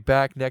 We'll be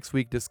back next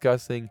week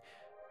discussing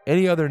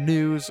any other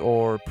news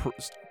or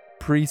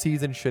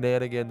preseason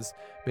shenanigans.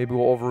 Maybe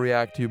we'll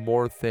overreact to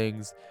more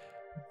things.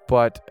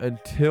 But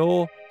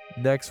until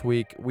next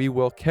week, we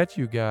will catch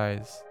you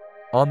guys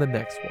on the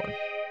next one.